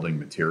in building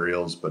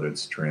materials, but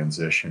it's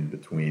transition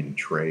between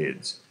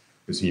trades,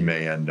 because he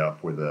may end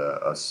up with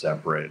a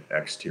separate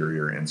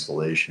exterior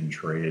insulation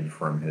trade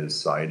from his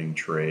siding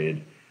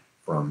trade,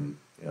 from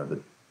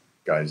the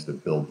guys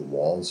that build the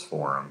walls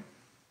for him.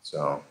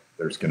 So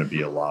there's going to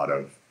be a lot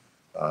of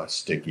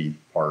sticky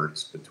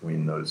parts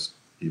between those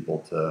people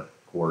to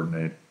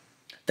coordinate.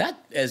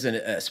 That, as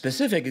a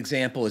specific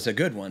example, is a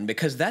good one,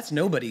 because that's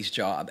nobody's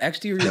job.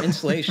 Exterior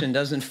insulation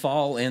doesn't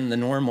fall in the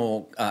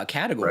normal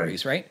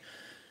categories, right?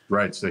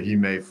 Right. So he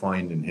may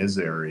find in his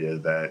area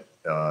that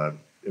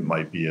it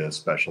might be a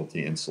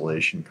specialty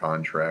insulation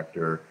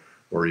contractor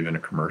or even a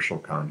commercial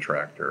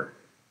contractor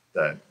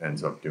that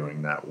ends up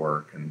doing that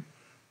work. And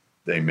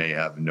they may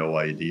have no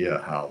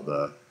idea how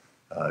the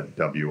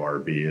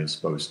WRB is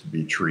supposed to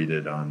be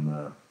treated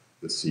on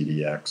the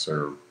CDX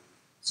or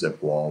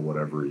zip wall,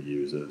 whatever he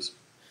uses.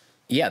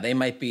 Yeah, they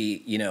might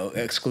be,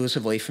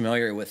 exclusively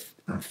familiar with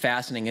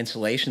fastening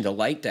insulation to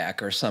light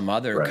deck or some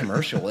other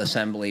commercial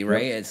assembly,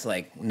 right? Yep. It's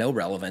like no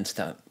relevance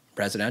to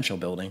residential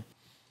building.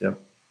 Yep.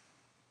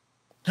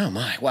 Oh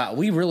my, wow,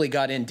 we really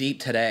got in deep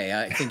today.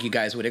 I think you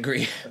guys would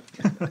agree.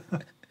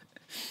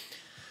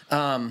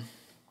 Pro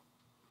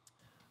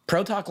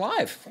Talk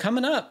Live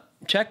coming up.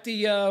 Check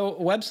the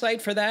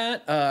website for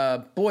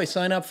that. Boy,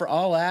 sign up for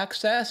all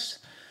access.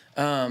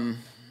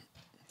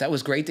 That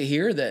was great to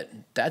hear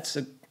that's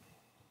a...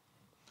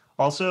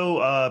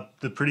 Also,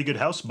 the Pretty Good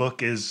House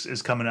book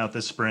is coming out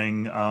this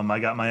spring. I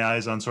got my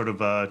eyes on sort of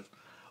a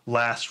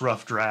last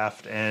rough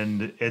draft,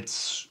 and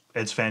it's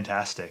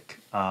fantastic.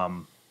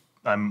 I'm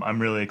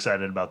really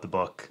excited about the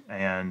book,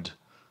 and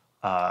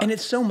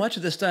it's so much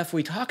of the stuff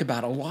we talk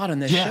about a lot on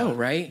this show,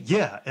 right?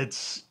 Yeah,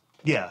 it's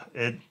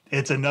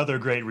another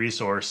great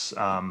resource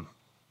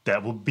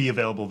that will be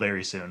available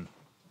very soon.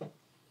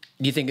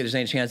 Do you think there's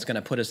any chance it's going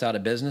to put us out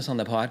of business on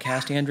the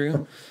podcast,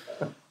 Andrew?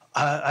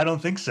 I don't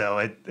think so.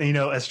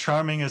 As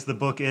charming as the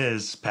book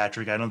is,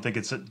 Patrick, I don't think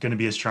it's going to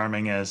be as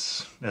charming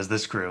as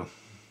this crew.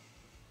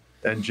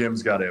 And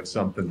Jim's got to have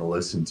something to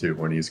listen to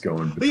when he's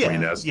going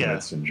between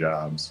estimates and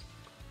jobs.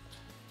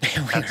 We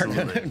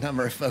heard a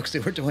number of folks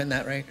who were doing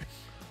that, right?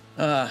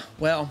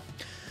 Well,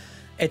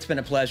 it's been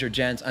a pleasure,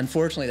 gents.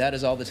 Unfortunately, that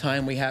is all the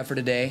time we have for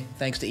today.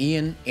 Thanks to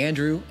Ian,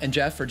 Andrew, and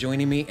Jeff for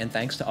joining me, and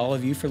thanks to all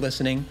of you for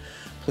listening.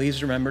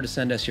 Please remember to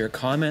send us your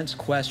comments,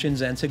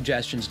 questions, and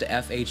suggestions to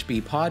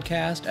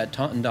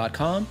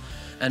fhbpodcast@taunton.com.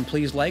 And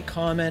please like,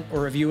 comment,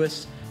 or review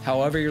us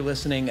however you're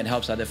listening. It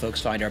helps other folks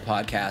find our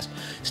podcast.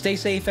 Stay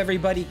safe,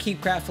 everybody.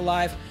 Keep craft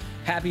alive.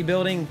 Happy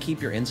building.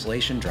 Keep your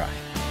insulation dry.